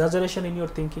and exaggeration in your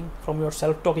thinking. From your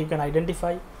self-talk you can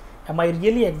identify, am I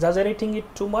really exaggerating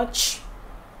it too much?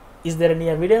 Is there any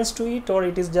evidence to it, or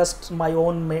it is just my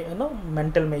own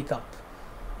mental makeup,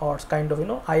 or kind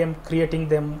of I am creating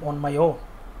them on my own?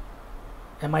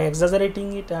 Am I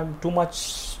exaggerating it? I am too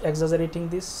much exaggerating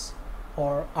this,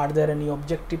 or are there any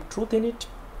objective truth in it?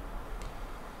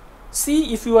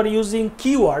 See if you are using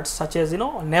keywords such as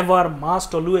never,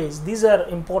 must, always. These are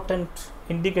important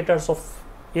indicators of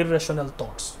irrational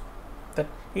thoughts. That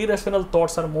irrational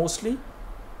thoughts are mostly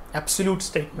absolute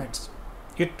statements.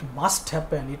 It must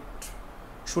happen, it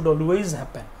should always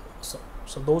happen. So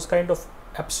those kind of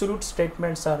absolute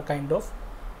statements are kind of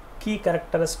key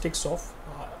characteristics of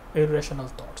irrational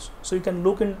thoughts. So you can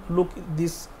look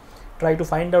this, try to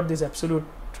find out these absolute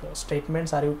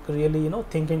statements. Are you really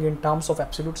thinking in terms of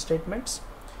absolute statements?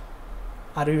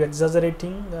 Are you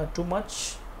exaggerating too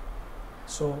much?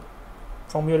 So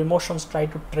from your emotions try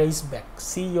to trace back,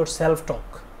 see your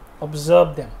self-talk,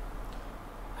 observe them,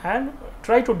 and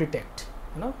try to detect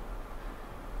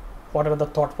what are the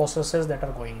thought processes that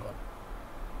are going on.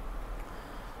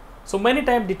 So many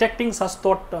times detecting such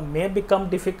thought may become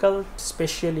difficult,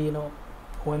 especially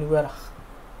when we are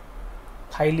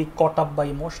highly caught up by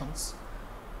emotions.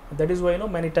 That is why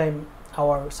many times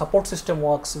our support system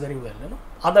works very well.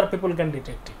 Other people can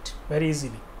detect it very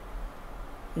easily.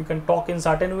 You can talk in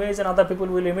certain ways and other people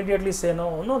will immediately say,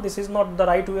 no, this is not the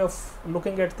right way of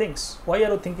looking at things. Why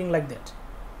are you thinking like that?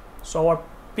 So our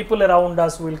people around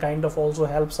us will kind of also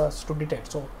helps us to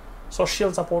detect. So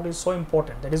social support is so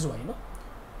important. That is why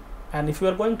and if you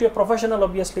are going to a professional,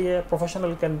 obviously a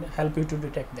professional can help you to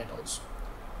detect that also.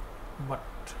 But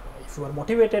if you are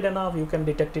motivated enough, you can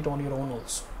detect it on your own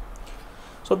also.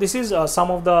 So this is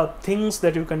some of the things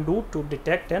that you can do to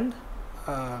detect and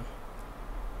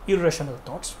irrational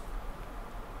thoughts.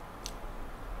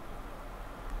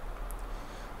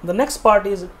 The next part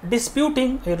is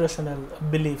disputing irrational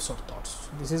beliefs or thoughts.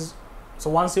 This is, so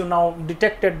once you now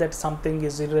detected that something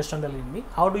is irrational in me,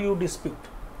 how do you dispute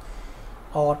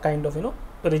or kind of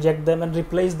reject them and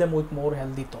replace them with more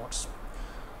healthy thoughts?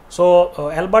 So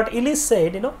Albert Ellis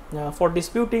said, for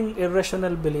disputing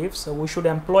irrational beliefs, we should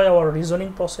employ our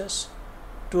reasoning process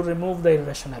to remove the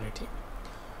irrationality.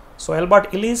 So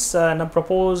Albert Ellis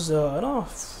proposed,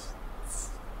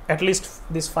 at least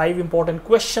these 5 important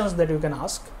questions that you can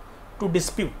ask to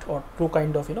dispute or to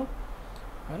kind of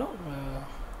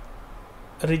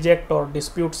reject or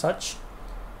dispute such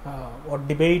or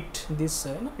debate these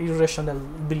irrational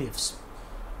beliefs.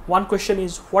 One question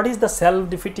is, what is the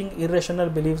self-defeating irrational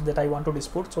beliefs that I want to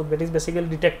dispute? So that is basically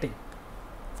detecting.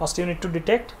 First you need to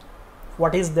detect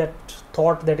what is that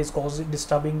thought that is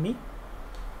disturbing me.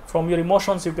 From your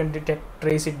emotions you can detect,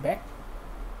 trace it back.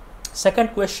 Second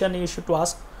question you should to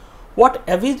ask, what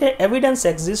evidence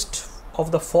exists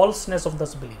of the falseness of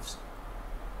those beliefs?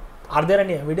 Are there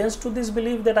any evidence to this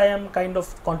belief that I am kind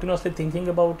of continuously thinking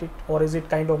about it, or is it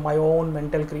kind of my own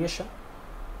mental creation?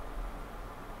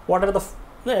 What are the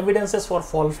evidences for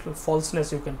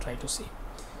falseness you can try to see?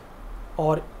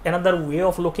 Or another way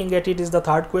of looking at it is the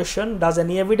third question, does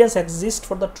any evidence exist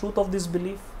for the truth of this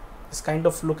belief? It's kind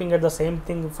of looking at the same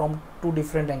thing from 2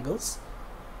 different angles.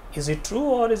 Is it true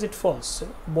or is it false?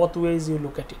 Both ways you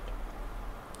look at it.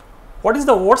 What is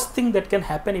the worst thing that can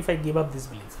happen if I give up this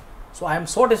belief? So I am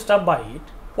so disturbed by it.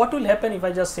 What will happen if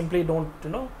I just simply don't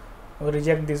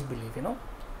reject this belief?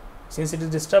 Since it is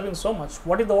disturbing so much,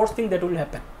 what is the worst thing that will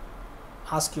happen?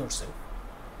 Ask yourself.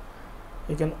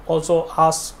 You can also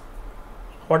ask,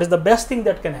 what is the best thing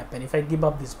that can happen if I give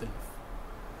up this belief?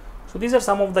 So these are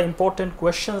some of the important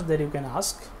questions that you can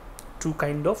ask to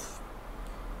kind of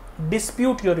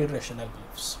dispute your irrational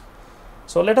beliefs.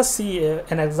 So let us see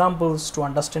an examples to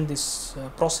understand this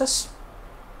process.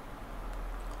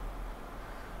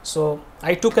 So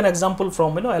I took an example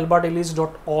from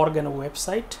albertellis.org and a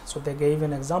website. So they gave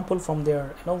an example from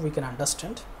there, we can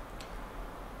understand.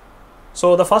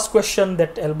 So the first question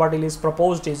that Albert Ellis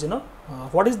proposed is,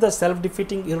 what is the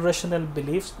self-defeating irrational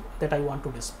beliefs that I want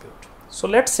to dispute? So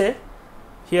let's say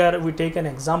here we take an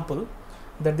example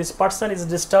that this person is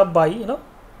disturbed by,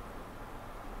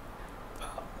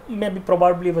 maybe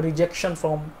probably a rejection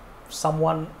from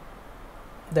someone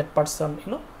that person,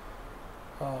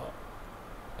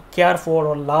 care for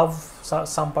or love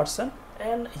some person,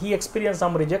 and he experienced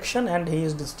some rejection and he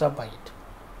is disturbed by it.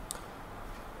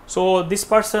 So this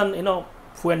person,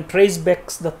 when trace back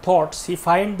the thoughts, he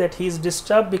find that he is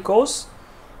disturbed because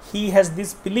he has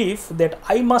this belief that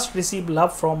I must receive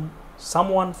love from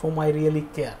someone whom I really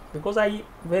care, because I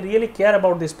really care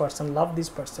about this person, love this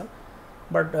person,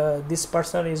 but this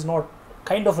person is not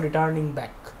kind of returning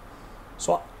back.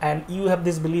 So, and you have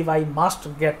this belief, I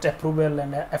must get approval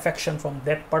and affection from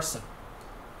that person.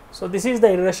 So this is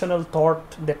the irrational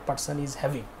thought that person is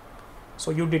having.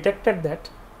 So you detected that.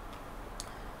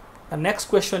 The next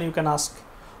question you can ask,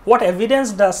 what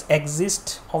evidence does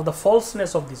exist of the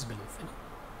falseness of this belief?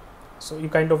 So you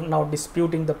kind of now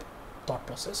disputing the thought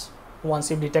process once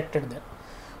you detected that.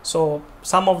 So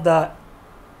some of the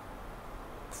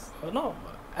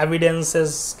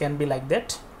evidences can be like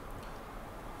that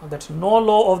no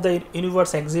law of the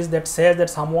universe exists that says that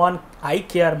someone I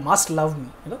care must love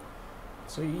me.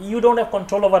 So you don't have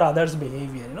control over others'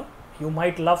 behavior. You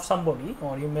might love somebody,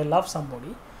 or you may love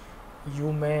somebody,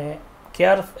 you may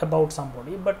care about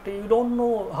somebody, but you don't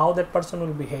know how that person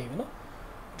will behave.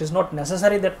 It is not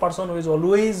necessary that person who is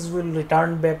always will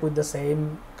return back with the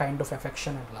same kind of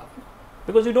affection and love,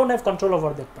 because you don't have control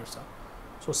over that person.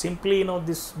 So simply,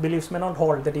 these beliefs may not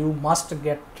hold that you must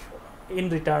get in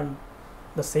return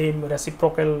the same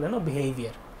reciprocal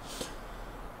behavior.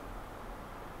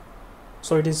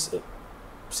 So it is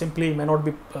simply may not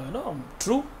be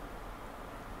true.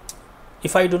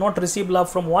 If I do not receive love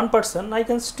from one person, I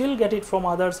can still get it from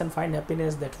others and find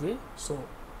happiness that way. So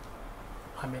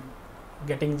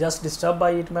getting just disturbed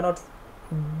by it may not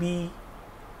be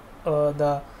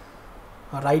the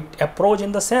right approach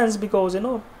in the sense, because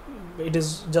it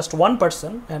is just one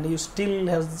person and you still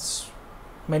have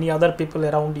many other people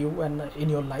around you and in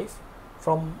your life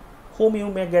from whom you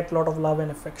may get a lot of love and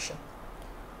affection.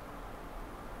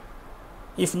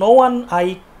 If no one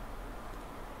I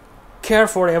care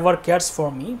for ever cares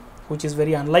for me, which is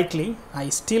very unlikely, I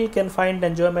still can find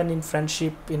enjoyment in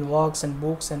friendship, in works and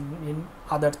books and in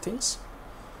other things.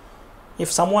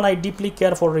 If someone I deeply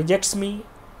care for rejects me,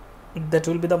 that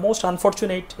will be the most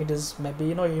unfortunate. It is maybe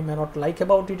you may not like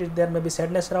about it, there may be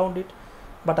sadness around it,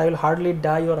 but I will hardly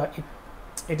die, or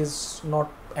it is not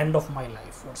end of my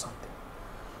life or something.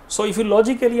 So if you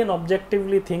logically and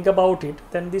objectively think about it,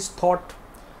 then this thought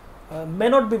may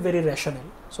not be very rational.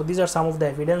 So these are some of the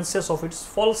evidences of its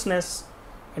falseness,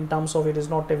 in terms of it is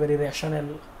not a very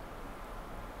rational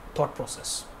thought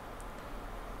process.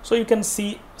 So you can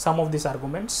see some of these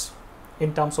arguments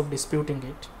in terms of disputing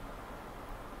it.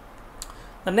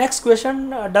 The next question,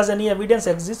 does any evidence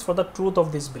exist for the truth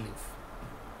of this belief?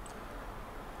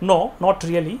 No, not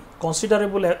really.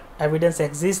 Considerable evidence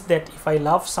exists that if I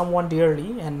love someone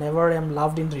dearly and never am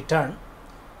loved in return,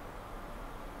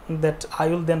 that I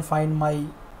will then find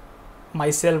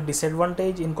myself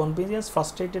disadvantaged, inconvenience,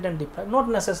 frustrated and deprived. Not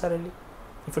necessarily.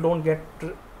 If you don't get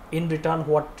in return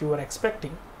what you are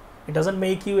expecting, it doesn't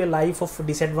make you a life of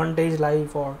disadvantaged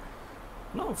life or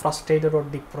frustrated or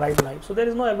deprived life. So there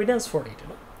is no evidence for it.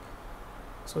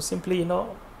 So simply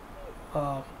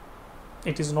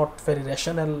it is not very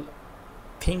rational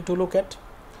thing to look at.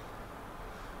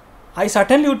 I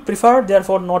certainly would prefer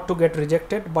therefore not to get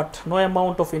rejected, but no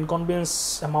amount of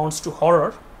inconvenience amounts to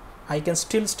horror. I can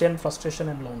still stand frustration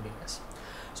and loneliness.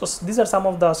 So these are some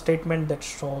of the statement that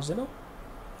shows it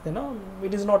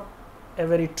is not a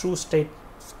very true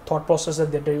thought process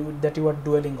that you are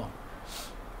dwelling on.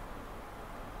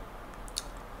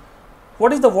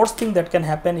 What is the worst thing that can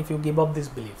happen if you give up this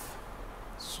belief?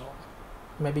 So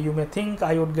maybe you may think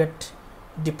I would get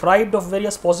deprived of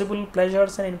various possible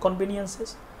pleasures and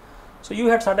inconveniences. So you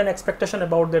had certain expectation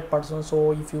about that person.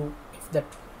 So if that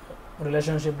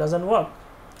relationship doesn't work,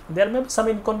 there may be some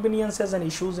inconveniences and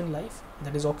issues in life.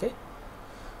 That is okay.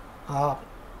 But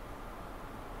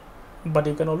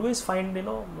you can always find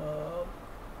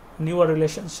newer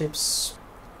relationships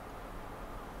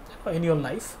in your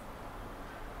life.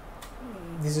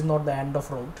 This is not the end of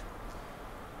road.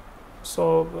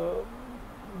 So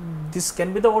this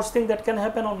can be the worst thing that can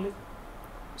happen only.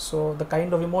 So the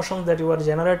kind of emotions that you are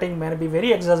generating may be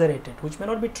very exaggerated, which may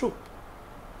not be true.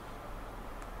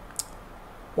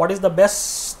 What is the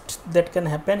best that can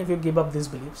happen if you give up these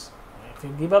beliefs? If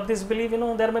you give up this belief,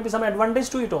 there may be some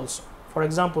advantage to it also. For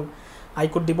example, I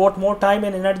could devote more time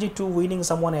and energy to winning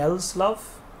someone else's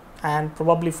love and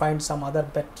probably find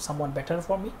someone better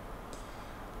for me.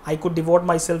 I could devote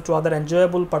myself to other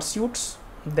enjoyable pursuits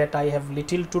that I have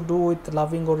little to do with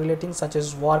loving or relating, such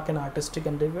as work and artistic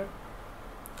endeavor.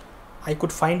 I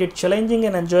could find it challenging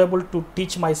and enjoyable to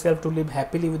teach myself to live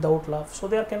happily without love. So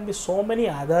there can be so many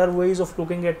other ways of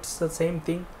looking at the same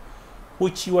thing,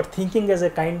 which you are thinking as a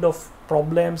kind of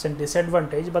problems and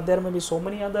disadvantage, but there may be so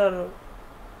many other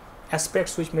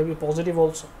aspects which may be positive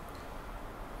also.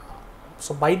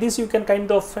 So by this you can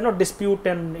kind of dispute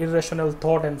an irrational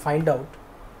thought and find out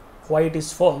why it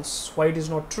is false, why it is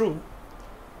not true,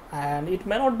 and it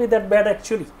may not be that bad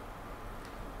actually.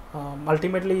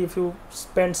 Ultimately, if you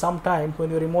spend some time when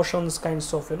your emotions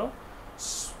kinds of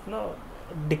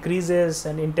decreases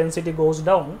and intensity goes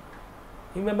down,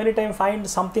 you may many times find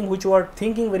something which you are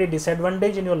thinking very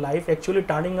disadvantage in your life actually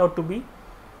turning out to be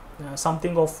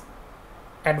something of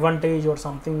advantage or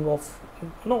something of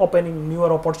opening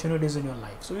newer opportunities in your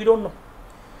life. So we don't know.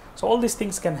 So all these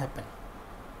things can happen.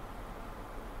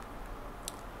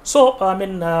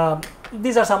 So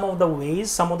these are some of the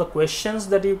ways, some of the questions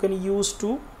that you can use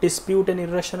to dispute an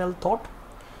irrational thought.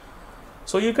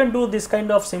 So you can do this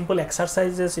kind of simple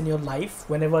exercises in your life.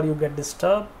 Whenever you get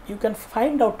disturbed, you can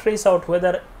trace out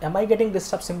whether am I getting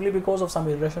disturbed simply because of some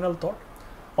irrational thought.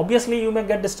 Obviously you may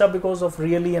get disturbed because of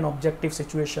really an objective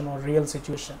situation or real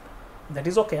situation. That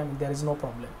is okay, there is no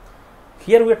problem.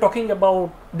 Here we are talking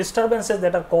about disturbances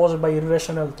that are caused by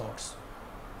irrational thoughts,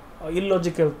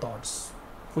 illogical thoughts,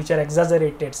 which are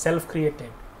exaggerated, self-created.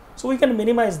 So we can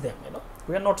minimize them.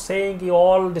 We are not saying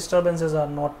all disturbances are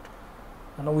not,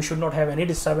 we should not have any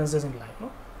disturbances in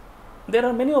life. There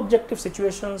are many objective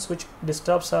situations which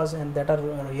disturbs us and that are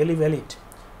really valid,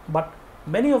 but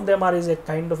many of them are a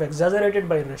kind of exaggerated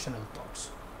by irrational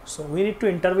thoughts. So we need to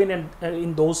intervene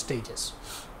in those stages.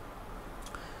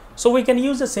 So we can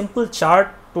use a simple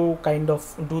chart to kind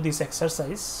of do this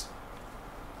exercise.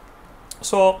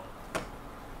 So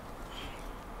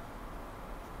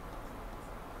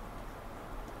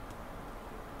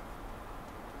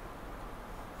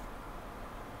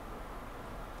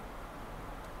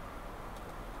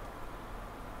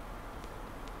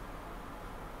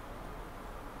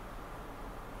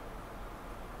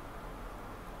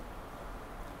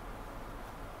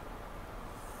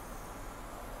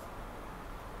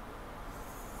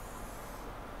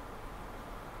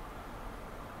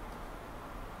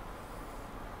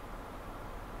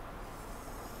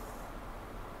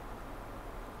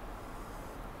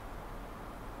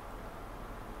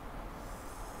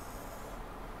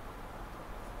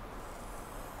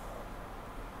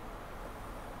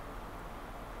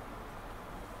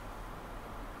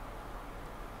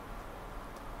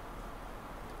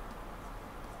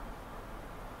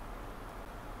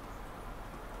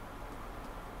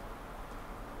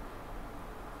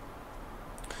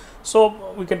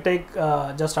So we can take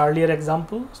just earlier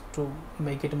example to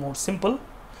make it more simple.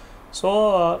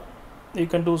 So you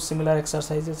can do similar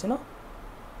exercises.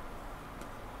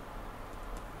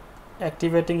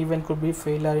 Activating event could be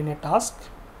failure in a task.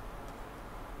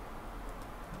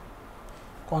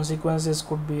 Consequences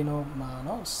could be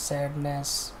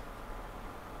sadness,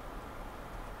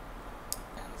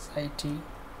 anxiety,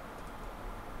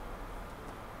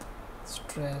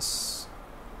 stress.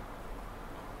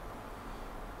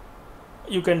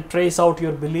 You can trace out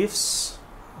your beliefs.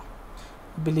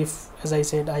 Belief, as I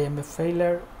said, I am a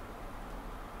failure.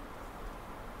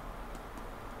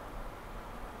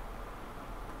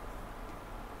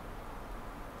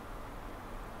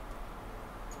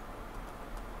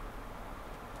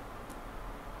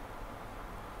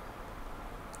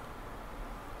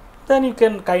 Then you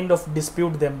can kind of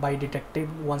dispute them by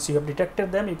detecting. Once you have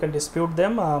detected them, you can dispute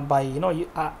them by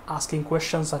asking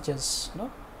questions such as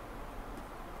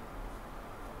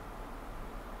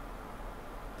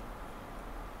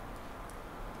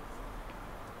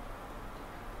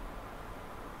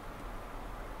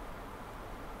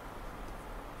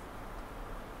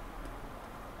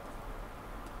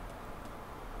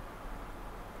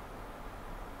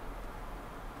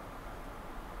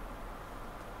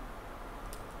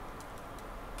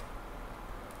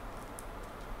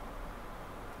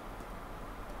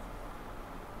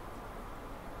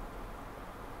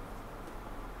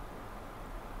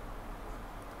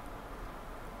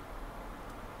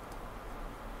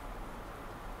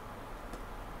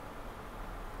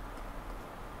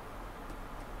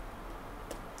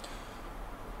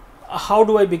how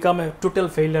do I become a total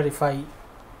failure if I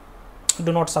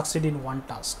do not succeed in one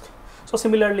task? So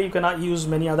similarly, you can use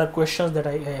many other questions that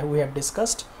we have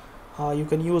discussed. You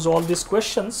can use all these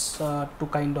questions to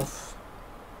kind of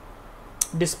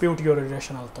dispute your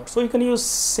irrational thoughts. So you can use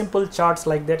simple charts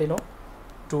like that,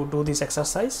 to do this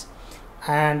exercise,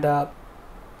 and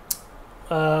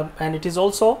it is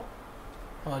also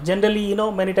generally,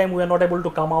 many times we are not able to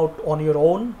come out on your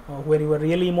own when you are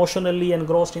really emotionally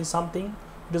engrossed in something.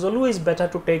 It is always better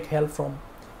to take help from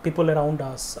people around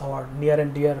us, our near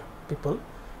and dear people,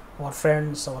 our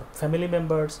friends, our family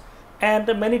members, and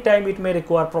many times it may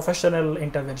require professional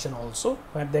intervention also,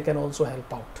 and they can also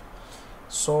help out.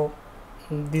 So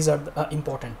these are the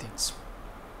important things.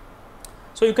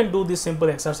 So you can do these simple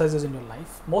exercises in your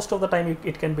life. Most of the time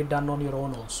it can be done on your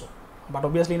own also, but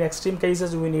obviously in extreme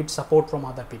cases we need support from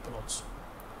other people also.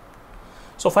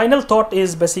 So final thought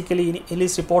is basically, it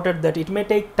is reported that it may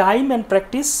take time and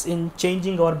practice in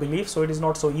changing our beliefs. So it is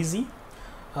not so easy.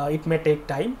 It may take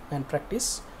time and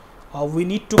practice. We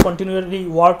need to continually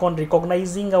work on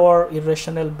recognizing our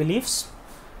irrational beliefs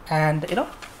and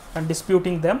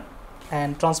disputing them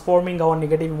and transforming our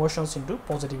negative emotions into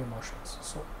positive emotions.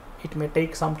 So it may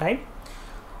take some time.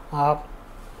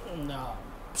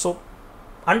 So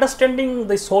understanding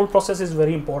this whole process is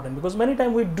very important, because many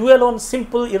times we dwell on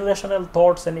simple irrational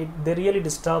thoughts and they really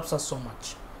disturbs us so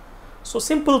much. So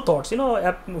simple thoughts,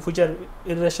 which are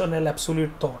irrational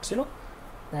absolute thoughts,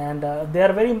 and they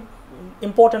are very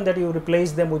important that you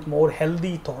replace them with more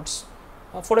healthy thoughts.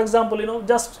 For example,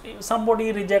 just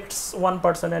somebody rejects one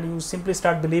person and you simply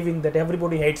start believing that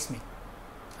everybody hates me,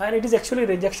 and it is actually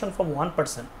rejection from one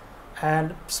person,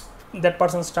 and that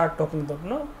person start talking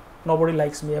about, nobody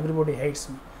likes me, everybody hates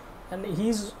me, and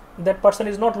that person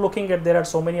is not looking at there are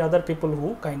so many other people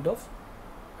who kind of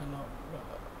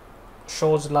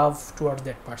shows love towards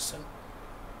that person.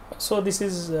 So this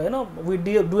is we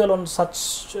dwell on such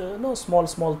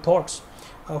small thoughts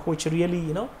which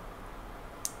really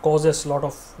causes a lot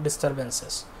of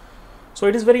disturbances. So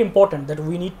it is very important that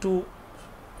we need to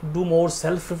do more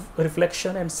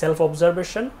self-reflection and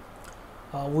self-observation.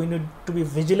 We need to be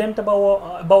vigilant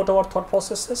about our thought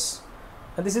processes,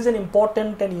 and this is an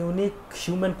important and unique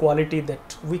human quality,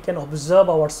 that we can observe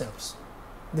ourselves.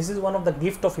 This is one of the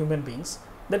gift of human beings,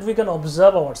 that we can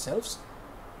observe ourselves.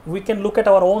 We can look at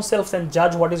our own selves and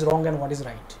judge what is wrong and what is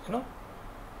right,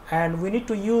 and we need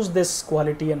to use this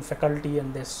quality and faculty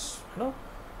and this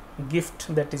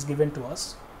gift that is given to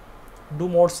us. Do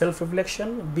more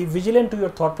self-reflection, be vigilant to your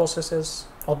thought processes,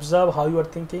 observe how you are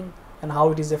thinking and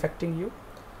how it is affecting you.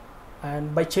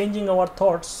 And by changing our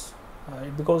thoughts,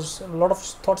 because a lot of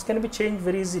thoughts can be changed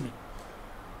very easily,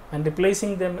 and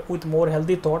replacing them with more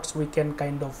healthy thoughts, we can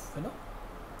kind of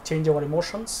change our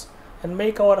emotions and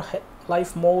make our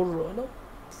life more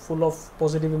full of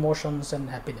positive emotions and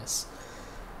happiness.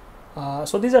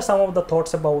 So these are some of the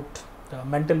thoughts about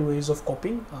mental ways of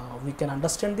coping. We can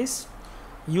understand this,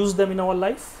 use them in our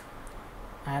life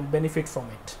and benefit from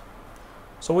it.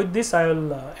 So with this I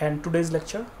will end today's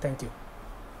lecture. Thank you.